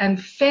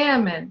and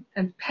famine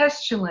and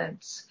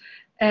pestilence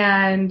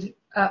and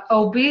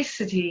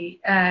obesity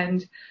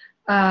and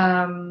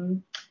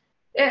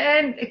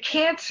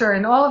cancer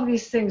and all of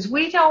these things.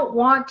 We don't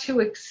want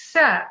to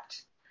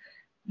accept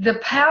the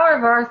power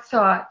of our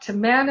thought to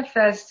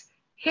manifest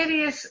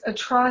hideous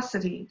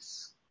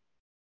atrocities,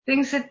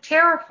 things that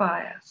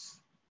terrify us.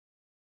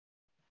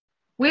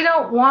 We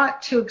don't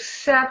want to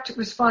accept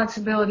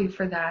responsibility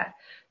for that.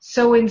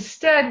 So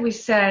instead we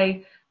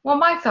say, well,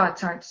 my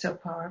thoughts aren't so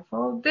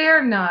powerful.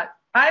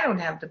 I don't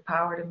have the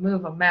power to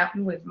move a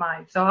mountain with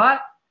my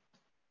thought.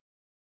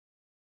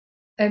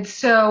 And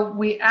so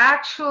we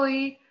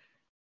actually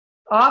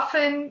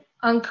often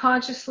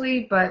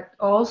unconsciously, but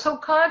also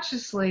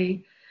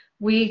consciously,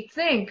 we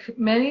think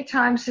many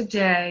times a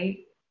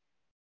day,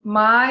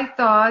 my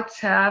thoughts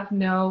have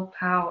no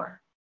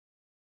power.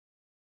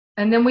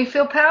 And then we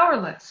feel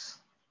powerless.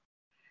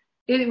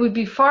 It would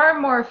be far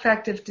more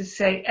effective to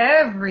say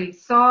every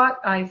thought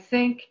I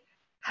think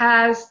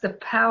has the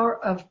power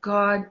of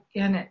God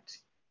in it.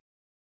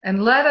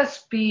 And let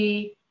us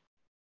be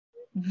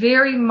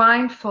very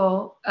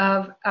mindful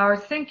of our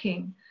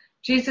thinking.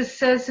 Jesus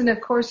says in A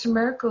Course in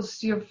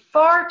Miracles, you're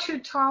far too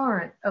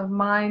tolerant of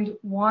mind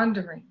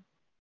wandering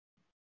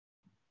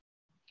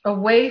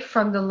away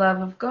from the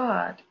love of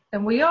God.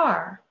 And we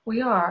are.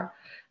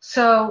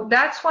 So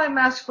that's why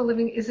Masterful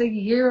Living is a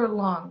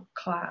year-long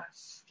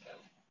class,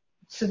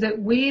 so that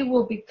we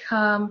will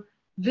become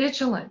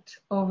vigilant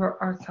over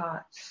our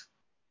thoughts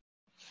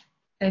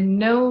and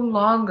no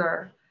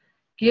longer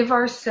give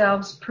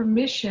ourselves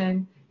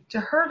permission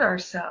to hurt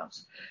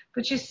ourselves.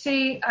 But you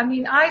see,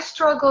 I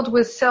struggled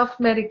with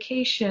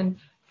self-medication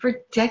for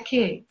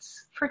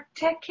decades. For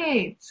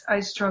decades,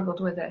 I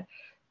struggled with it.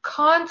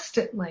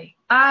 Constantly.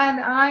 And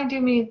I do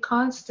mean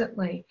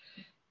constantly.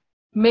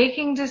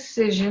 Making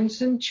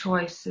decisions and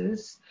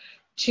choices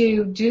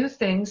to do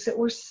things that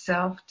were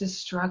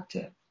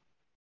self-destructive.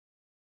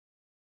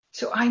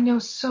 So I know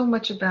so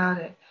much about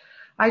it.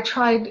 I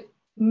tried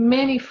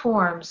many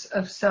forms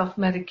of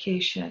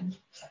self-medication,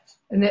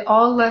 and they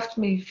all left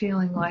me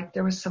feeling like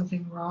there was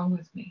something wrong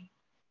with me.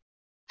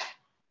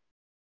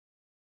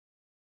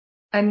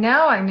 And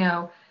now I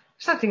know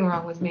there's nothing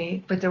wrong with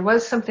me, but there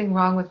was something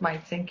wrong with my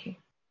thinking.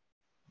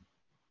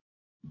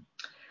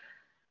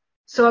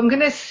 So I'm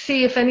going to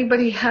see if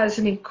anybody has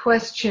any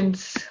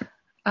questions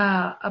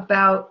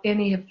about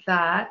any of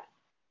that.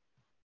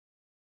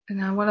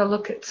 And I want to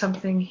look at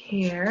something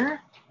here.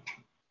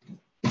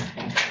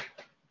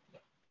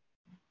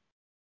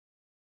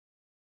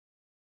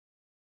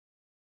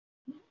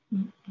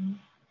 Mm-mm.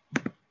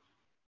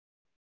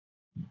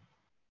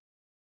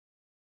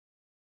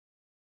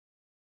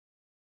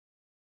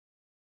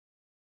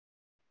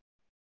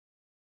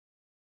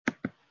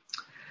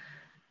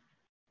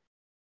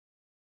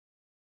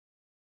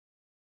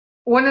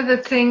 One of the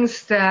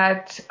things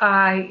that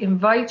I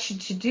invite you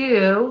to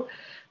do,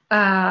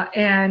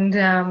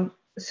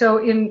 so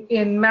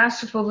in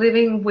Masterful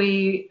Living,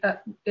 we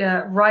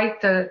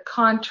write the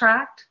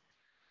contract.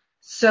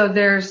 So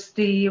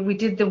we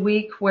did the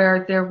week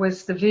where there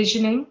was the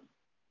visioning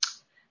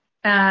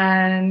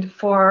and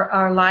for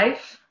our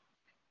life.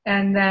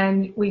 And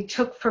then we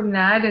took from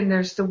that, and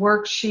there's the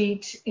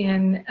worksheet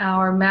in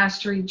our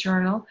mastery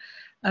journal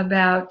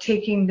about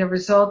taking the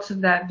results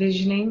of that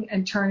visioning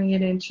and turning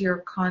it into your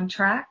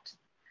contract.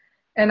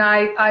 And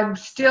I'm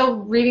still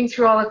reading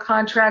through all the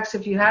contracts.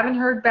 If you haven't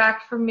heard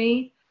back from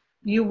me,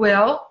 you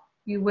will.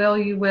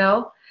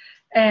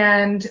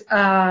 And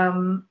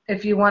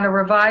if you want to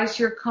revise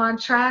your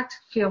contract,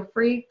 feel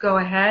free, go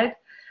ahead.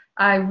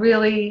 I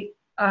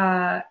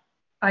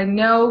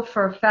know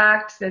for a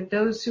fact that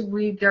those who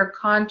read their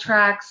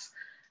contracts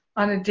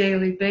on a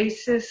daily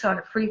basis, on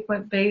a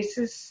frequent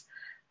basis,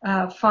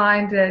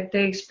 find that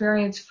they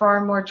experience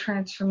far more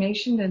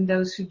transformation than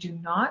those who do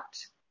not.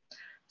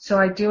 So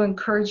I do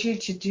encourage you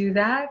to do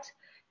that.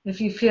 If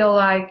you feel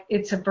like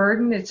it's a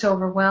burden, it's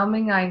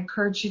overwhelming, I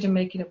encourage you to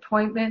make an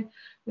appointment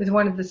with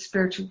one of the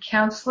spiritual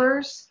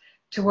counselors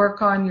to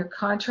work on your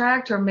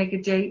contract, or make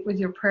a date with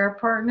your prayer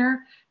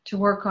partner to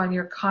work on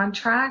your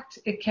contract.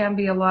 It can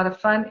be a lot of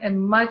fun and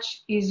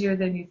much easier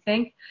than you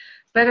think.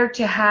 Better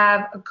to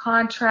have a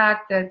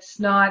contract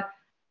that's not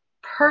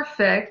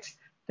perfect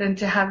than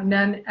to have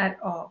none at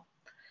all.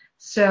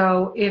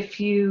 So if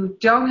you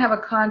don't have a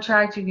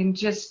contract, you can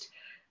just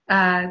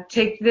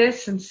take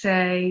this and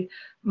say,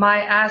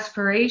 my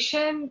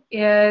aspiration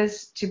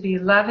is to be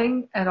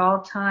loving at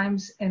all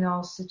times in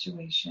all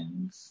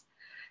situations.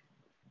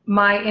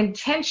 My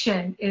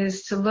intention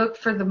is to look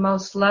for the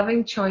most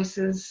loving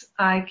choices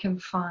I can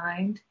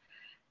find.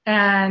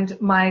 And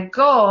my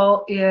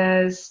goal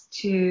is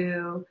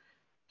to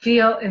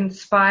feel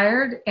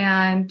inspired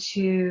and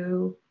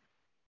to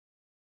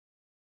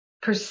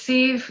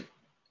perceive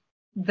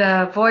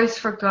the voice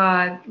for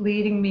God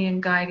leading me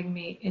and guiding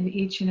me in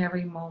each and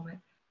every moment.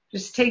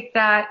 Just take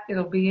that.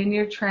 It'll be in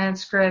your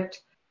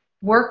transcript.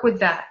 Work with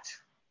that.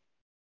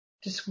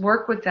 Just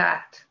work with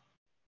that.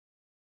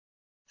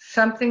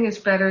 Something is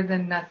better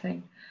than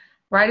nothing.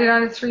 Write it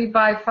on a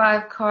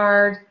 3x5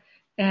 card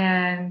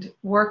and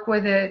work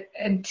with it.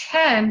 And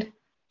tend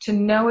to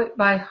know it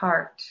by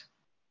heart.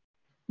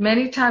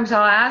 Many times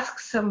I'll ask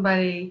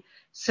somebody,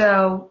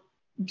 so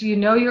do you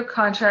know your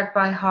contract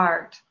by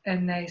heart?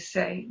 And they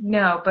say,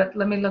 no, but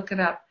let me look it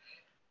up.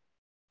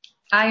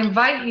 I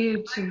invite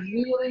you to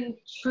really,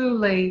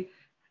 truly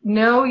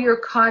know your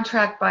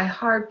contract by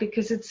heart,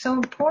 because it's so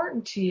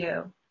important to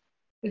you.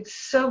 It's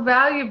so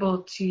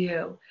valuable to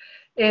you.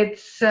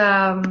 It's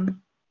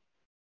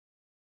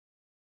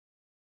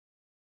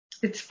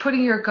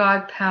putting your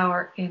God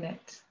power in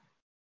it.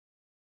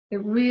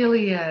 It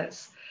really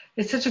is.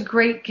 It's such a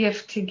great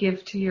gift to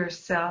give to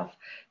yourself.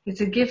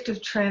 It's a gift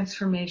of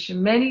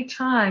transformation. Many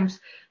times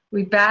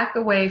We back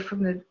away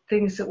from the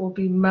things that will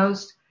be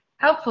most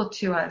helpful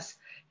to us.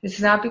 It's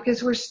not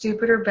because we're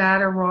stupid or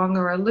bad or wrong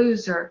or a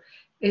loser.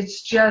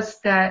 It's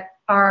just that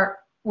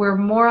we're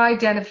more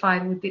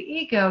identified with the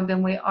ego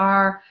than we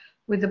are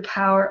with the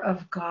power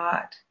of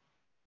God.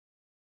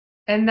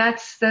 And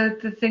that's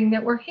the thing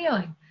that we're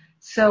healing.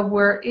 So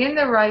we're in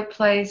the right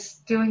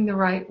place, doing the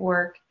right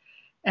work,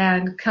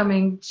 and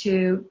coming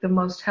to the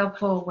most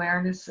helpful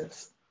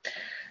awarenesses.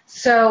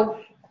 So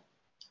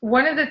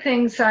one of the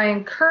things I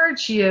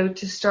encourage you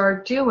to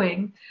start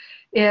doing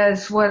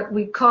is what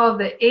we call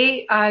the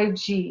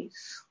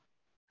AIGs,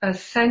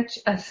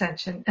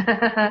 ascension,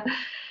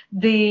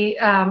 the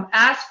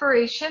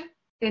aspiration,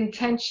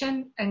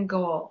 intention, and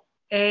goal.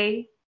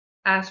 A,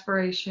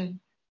 aspiration,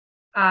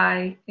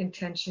 I,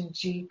 intention,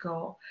 G,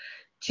 goal.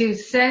 To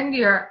send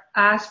your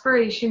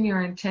aspiration,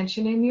 your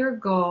intention, and your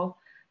goal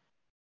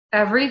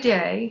every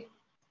day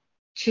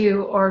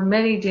or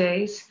many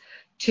days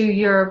to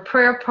your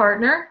prayer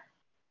partner.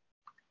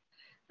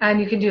 And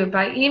you can do it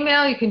by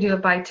email, you can do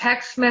it by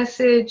text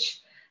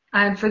message.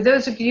 And for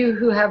those of you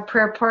who have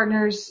prayer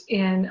partners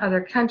in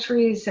other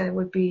countries and it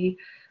would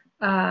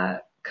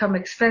become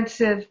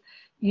expensive,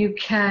 you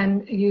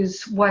can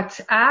use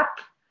WhatsApp,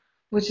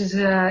 which is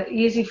an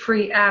easy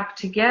free app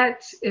to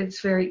get.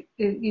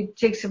 It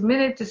takes a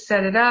minute to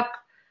set it up,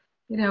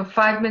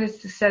 5 minutes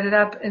to set it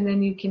up, and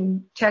then you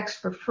can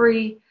text for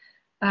free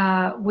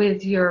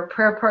with your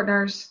prayer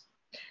partners.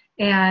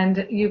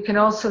 And you can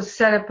also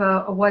set up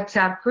a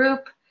WhatsApp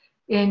group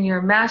in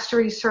your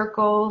mastery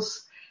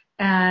circles,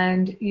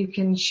 and you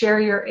can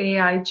share your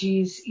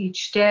AIGs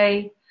each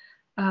day.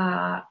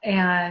 I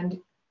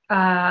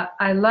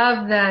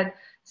love that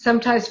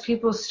sometimes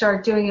people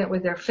start doing it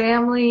with their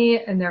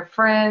family and their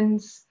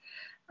friends.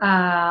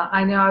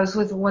 I know I was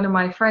with one of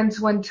my friends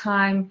one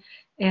time,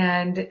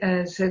 and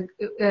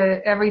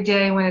every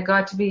day when it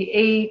got to be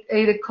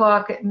 8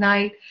 o'clock at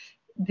night,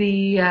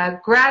 the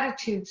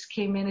gratitudes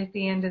came in at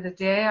the end of the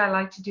day. I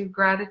like to do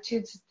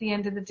gratitudes at the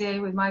end of the day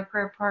with my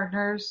prayer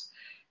partners,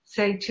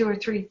 say 2 or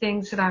 3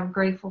 things that I'm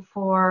grateful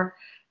for.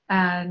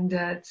 And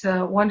it's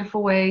a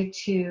wonderful way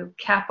to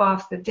cap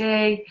off the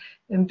day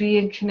and be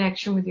in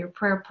connection with your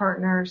prayer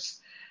partners.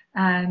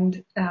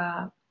 And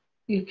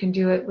you can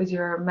do it with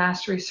your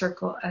mastery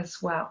circle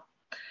as well.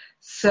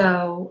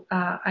 So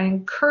I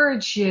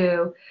encourage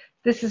you,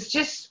 this is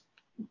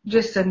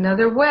just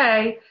another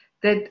way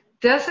that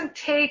doesn't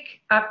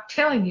take, I'm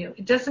telling you,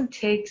 it doesn't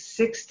take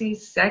 60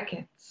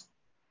 seconds.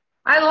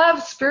 I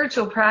love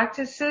spiritual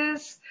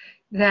practices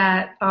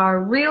that are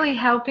really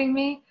helping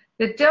me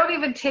that don't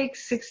even take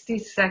 60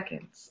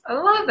 seconds. I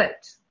love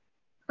it.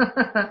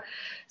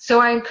 So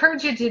I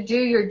encourage you to do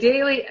your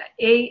daily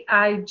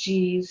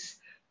AIGs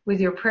with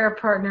your prayer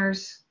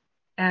partners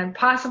and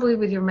possibly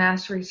with your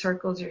mastery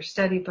circles, your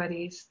study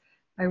buddies.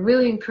 I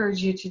really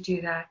encourage you to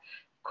do that.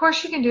 Of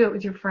course you can do it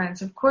with your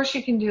friends. Of course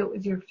you can do it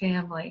with your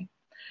family.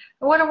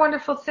 What a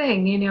wonderful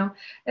thing,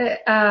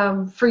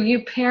 for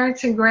you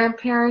parents and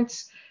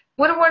grandparents,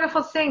 what a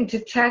wonderful thing to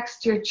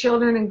text your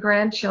children and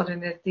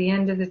grandchildren at the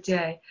end of the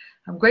day.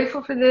 I'm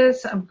grateful for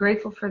this, I'm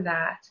grateful for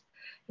that.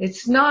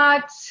 It's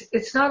not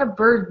a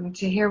burden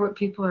to hear what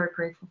people are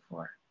grateful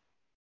for.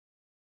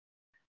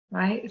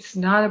 Right? It's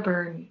not a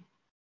burden.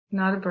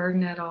 Not a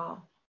burden at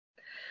all.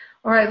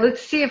 All right, let's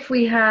see if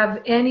we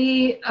have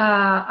any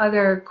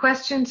other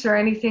questions or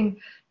anything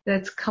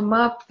that's come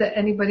up that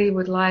anybody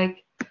would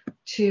like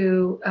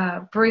to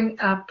bring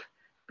up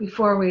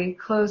before we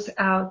close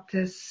out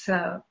this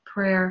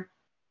prayer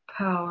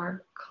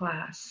power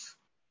class.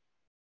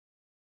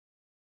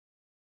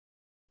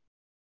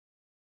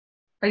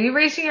 Are you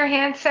raising your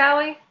hand,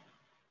 Sally?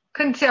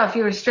 Couldn't tell if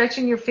you were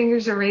stretching your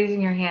fingers or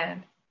raising your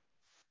hand.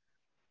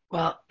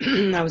 Well,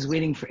 I was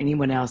waiting for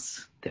anyone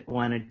else that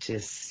wanted to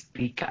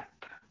speak up.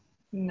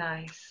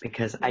 Nice.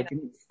 Because I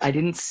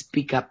didn't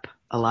speak up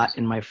a lot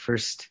in my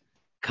first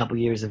couple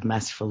years of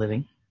Masterful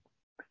Living.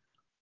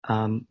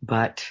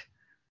 But,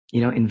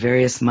 in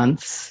various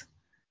months,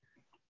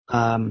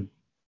 my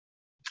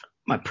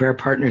prayer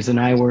partners and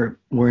I were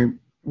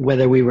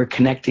whether we were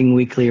connecting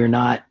weekly or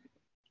not,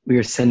 we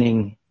were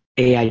sending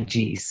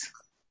AIGs.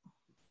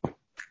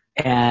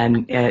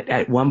 And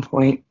at one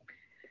point,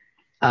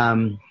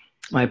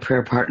 my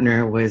prayer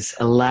partner was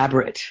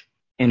elaborate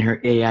in her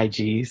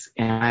AIGs,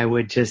 and I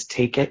would just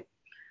take it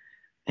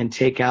and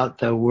take out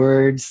the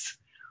words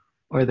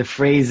or the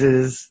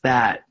phrases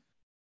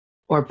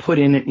or put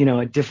in,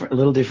 a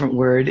little different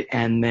word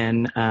and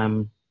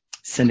then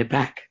send it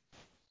back.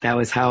 That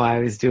was how I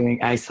was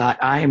doing. I thought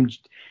and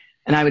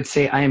I would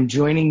say, I am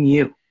joining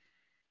you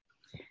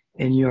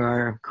in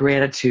your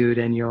gratitude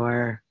and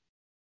your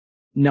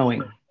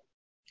knowing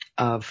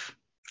of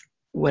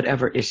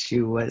whatever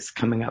issue was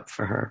coming up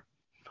for her.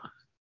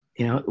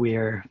 We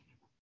are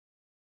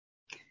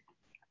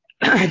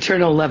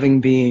eternal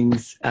loving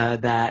beings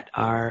that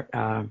are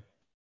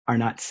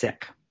not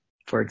sick,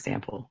 for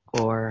example,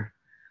 or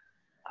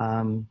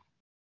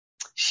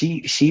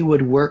she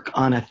would work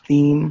on a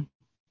theme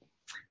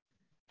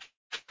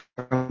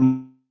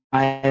from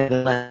my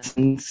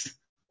lessons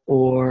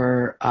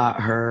or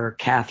her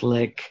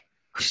Catholic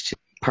Christian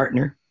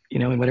partner,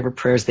 in whatever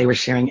prayers they were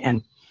sharing.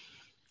 And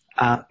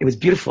it was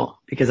beautiful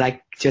because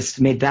I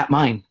just made that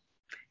mine.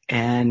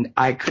 And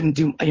I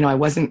couldn't I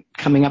wasn't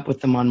coming up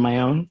with them on my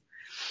own.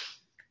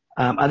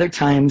 Other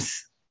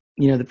times,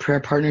 the prayer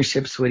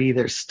partnerships would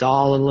either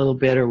stall a little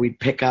bit or we'd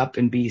pick up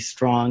and be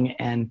strong.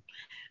 And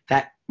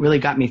that really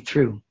got me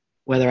through,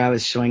 whether I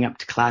was showing up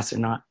to class or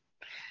not.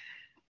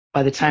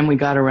 By the time we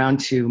got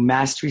around to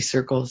mastery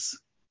circles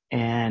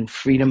and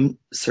freedom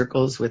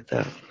circles with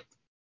the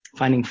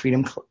Finding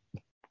Freedom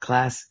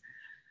class,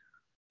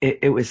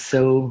 it was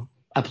so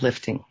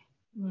uplifting.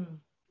 Mm.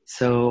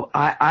 So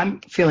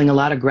I'm feeling a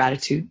lot of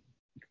gratitude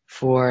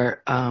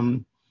for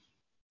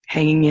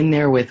hanging in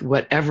there with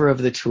whatever of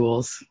the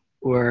tools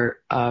were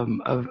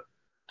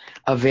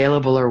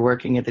available or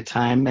working at the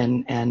time,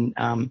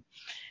 and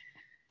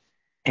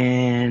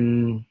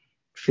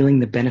feeling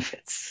the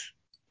benefits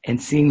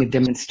and seeing the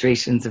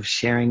demonstrations of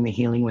sharing the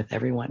healing with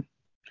everyone,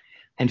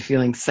 and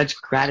feeling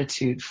such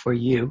gratitude for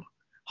you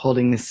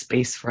holding this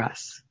space for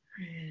us.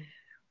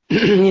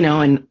 Mm.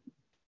 And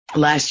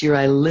last year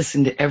I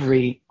listened to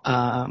every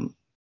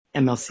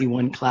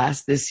MLC1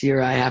 class. This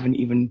year I haven't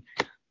even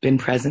been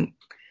present,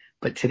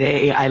 but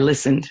today I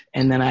listened,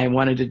 and then I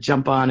wanted to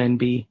jump on and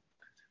be,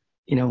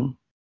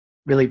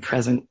 really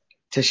present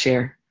to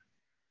share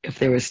if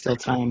there was still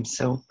time.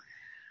 So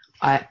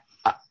I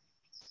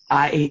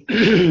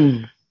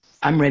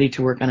I'm ready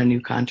to work on a new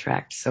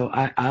contract. So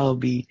I'll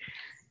be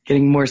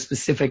getting more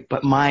specific,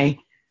 but my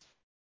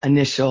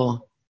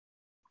initial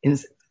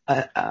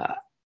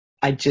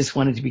I just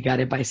wanted to be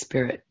guided by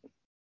spirit,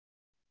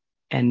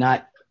 and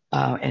not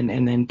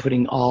and then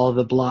putting all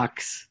the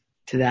blocks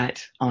to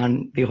that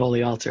on the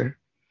holy altar.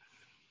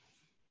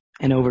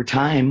 And over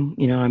time,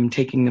 I'm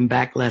taking them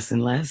back less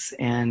and less,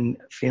 and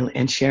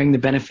sharing the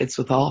benefits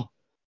with all.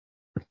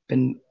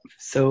 Been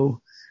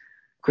so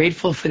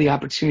grateful for the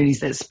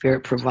opportunities that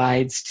spirit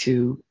provides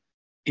to,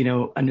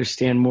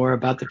 understand more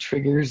about the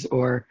triggers,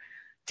 or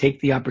take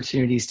the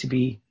opportunities to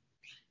be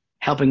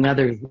helping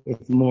others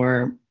with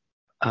more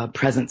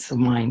presence of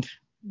mind,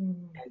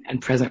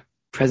 and present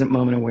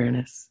moment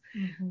awareness.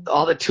 Mm-hmm.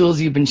 All the tools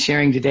you've been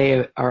sharing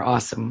today are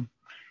awesome.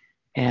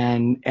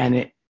 And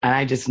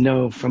I just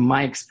know from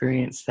my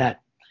experience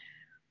that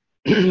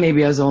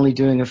maybe I was only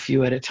doing a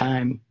few at a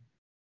time,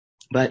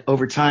 but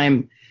over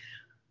time,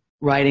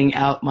 writing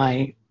out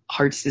my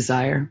heart's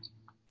desire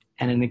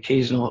and an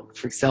occasional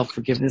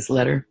self-forgiveness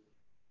letter,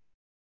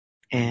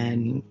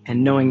 and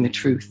knowing the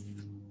truth,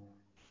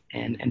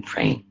 and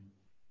praying.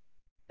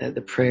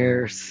 The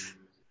prayers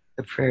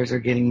are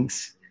getting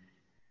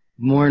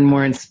more and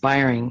more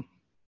inspiring,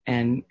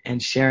 and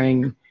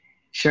sharing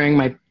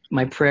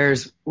my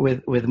prayers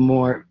with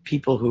more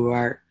people who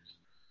are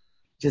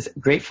just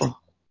grateful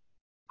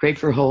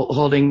for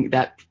holding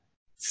that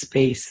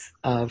space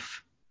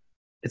of,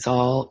 it's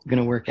all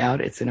going to work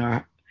out. It's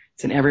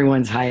in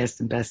everyone's highest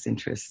and best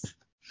interest.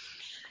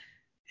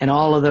 And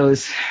all of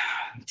those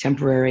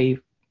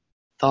temporary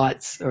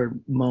thoughts or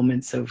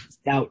moments of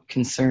doubt,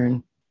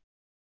 concern,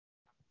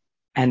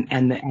 and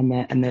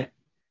the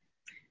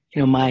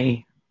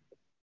my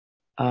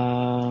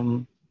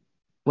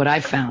what I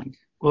found,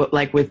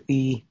 like with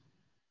the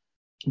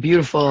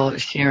beautiful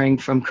sharing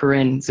from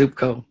Corinne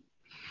Zupko,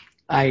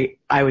 I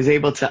was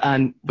able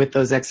to with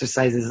those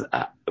exercises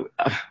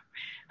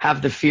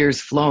have the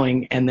fears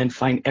flowing, and then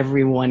find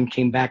everyone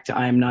came back to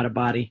I am not a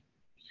body,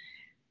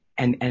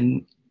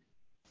 and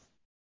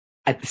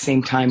at the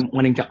same time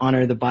wanting to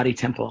honor the body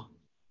temple.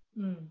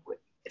 Mm.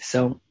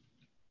 So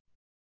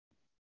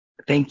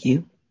thank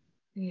you.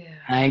 Yeah.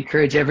 I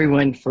encourage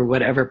everyone, for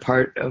whatever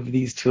part of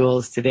these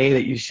tools today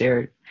that you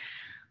shared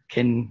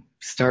can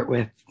start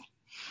with.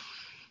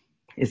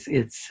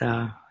 It's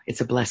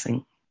a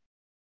blessing.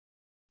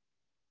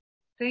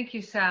 Thank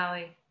you,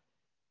 Sally.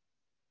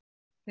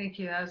 Thank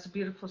you. That was a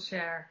beautiful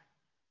share.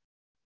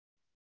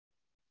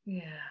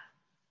 Yeah.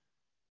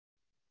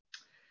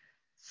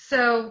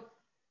 So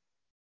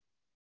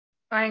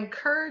I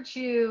encourage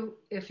you,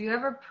 if you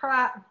ever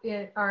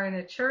are in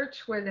a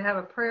church where they have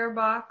a prayer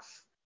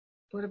box,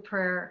 put a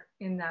prayer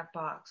in that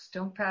box.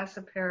 Don't pass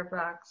a prayer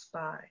box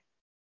by.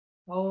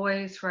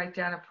 Always write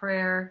down a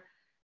prayer.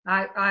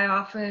 I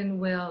often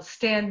will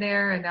stand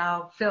there and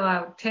I'll fill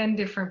out 10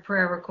 different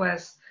prayer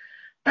requests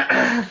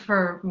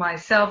for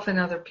myself and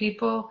other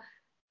people.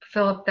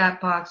 Fill up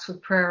that box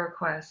with prayer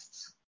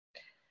requests.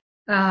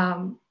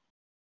 And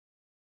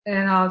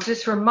I'll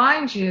just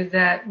remind you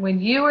that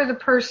when you are the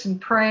person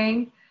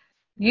praying,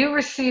 you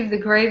receive the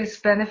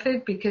greatest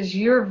benefit because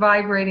you're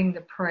vibrating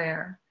the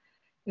prayer.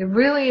 It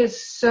really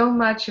is so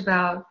much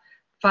about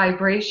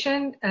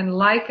vibration, and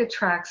like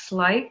attracts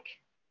like.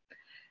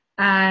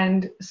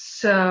 And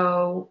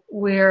so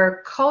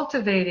we're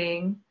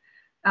cultivating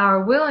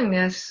our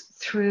willingness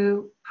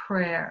through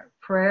prayer.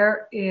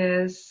 Prayer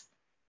is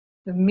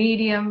the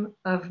medium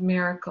of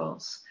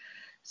miracles.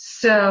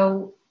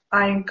 So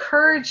I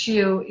encourage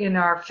you in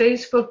our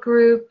Facebook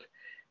group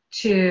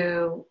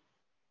to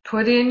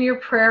put in your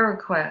prayer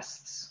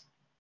requests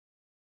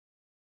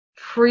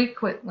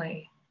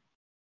frequently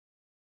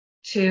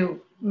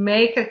to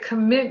make a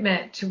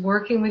commitment to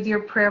working with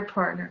your prayer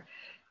partner.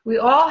 We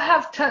all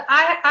have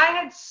I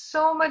had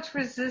so much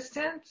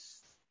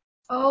resistance.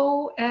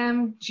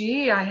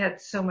 OMG, I had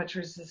so much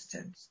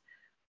resistance.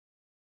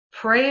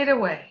 Pray it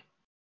away.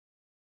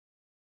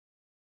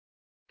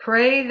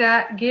 Pray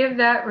that, give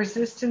that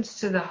resistance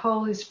to the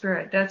Holy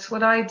Spirit. That's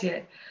what I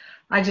did.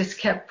 I just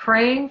kept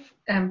praying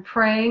and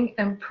praying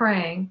and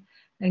praying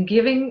and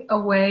giving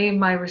away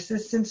my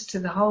resistance to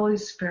the Holy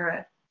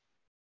Spirit.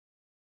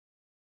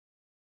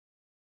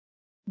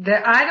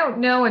 That I don't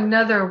know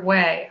another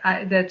way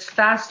that's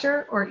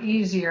faster or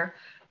easier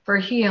for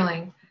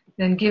healing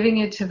than giving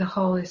it to the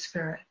Holy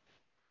Spirit.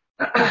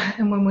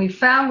 And when we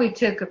found we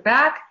took it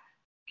back,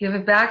 give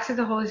it back to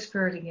the Holy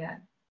Spirit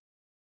again.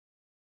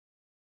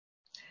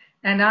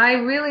 And I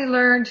really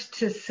learned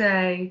to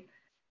say,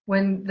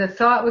 when the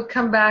thought would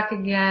come back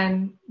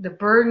again, the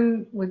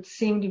burden would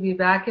seem to be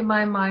back in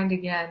my mind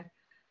again,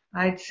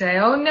 I'd say,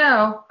 oh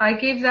no, I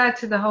gave that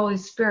to the Holy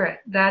Spirit.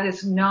 That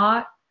is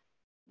not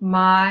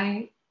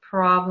my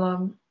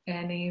problem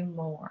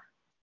anymore.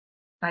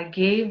 I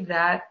gave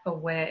that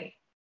away.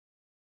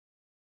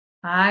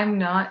 I'm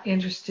not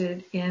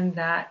interested in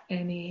that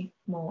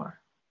anymore.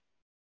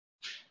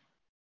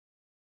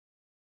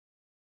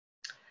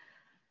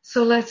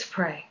 So let's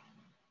pray.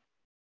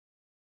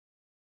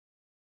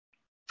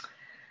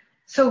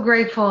 So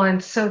grateful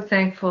and so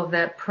thankful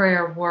that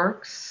prayer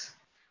works.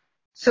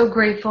 So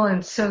grateful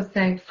and so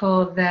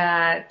thankful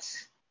that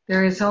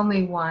there is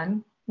only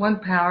one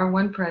power,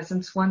 one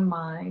presence, one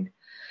mind.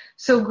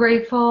 So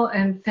grateful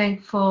and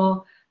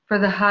thankful for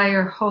the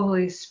higher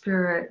Holy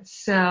Spirit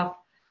self,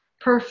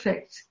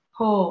 perfect,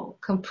 whole,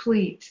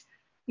 complete,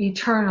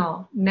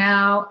 eternal,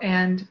 now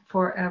and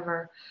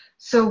forever.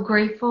 So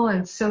grateful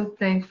and so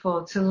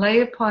thankful to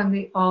lay upon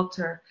the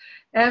altar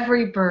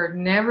every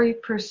burden, every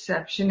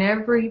perception,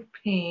 every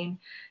pain,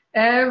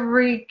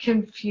 every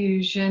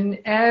confusion,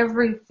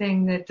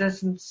 everything that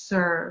doesn't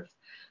serve.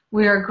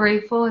 We are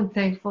grateful and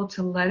thankful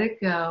to let it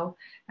go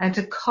and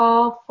to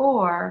call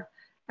for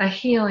a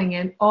healing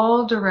in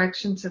all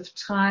directions of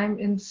time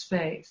and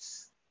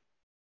space.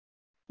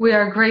 We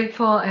are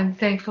grateful and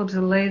thankful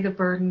to lay the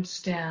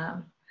burdens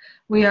down.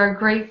 We are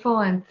grateful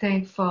and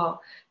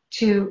thankful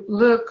to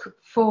look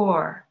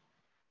for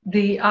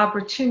the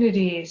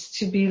opportunities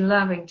to be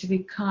loving, to be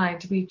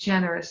kind, to be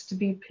generous, to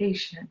be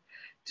patient,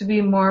 to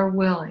be more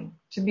willing,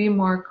 to be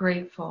more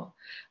grateful.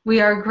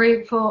 We are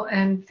grateful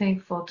and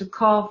thankful to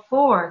call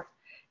forth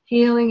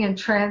healing and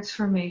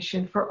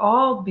transformation for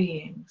all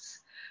beings.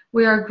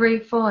 We are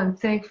grateful and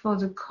thankful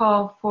to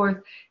call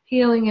forth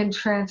healing and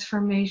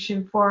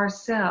transformation for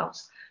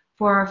ourselves,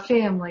 for our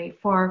family,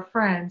 for our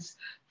friends,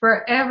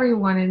 for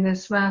everyone in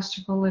this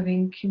masterful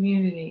living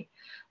community.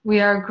 We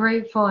are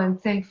grateful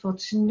and thankful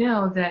to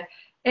know that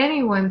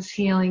anyone's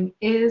healing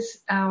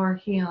is our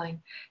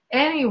healing.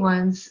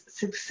 Anyone's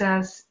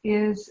success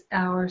is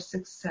our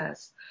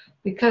success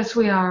because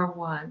we are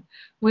one.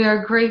 We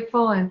are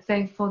grateful and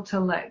thankful to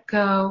let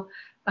go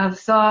of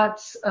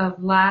thoughts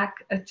of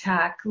lack,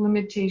 attack,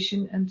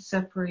 limitation, and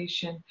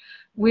separation.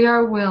 We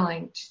are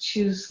willing to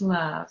choose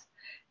love.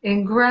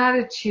 In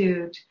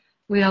gratitude,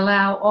 we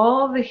allow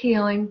all the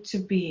healing to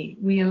be.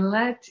 We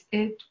let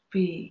it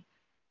be.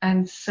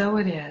 And so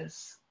it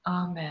is.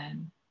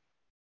 Amen.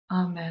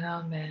 Amen.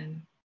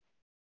 Amen.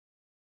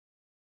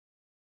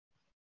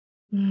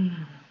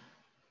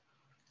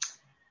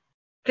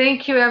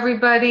 Thank you,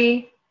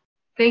 everybody.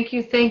 Thank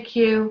you. Thank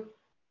you.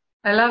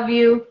 I love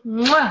you.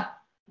 Mwah.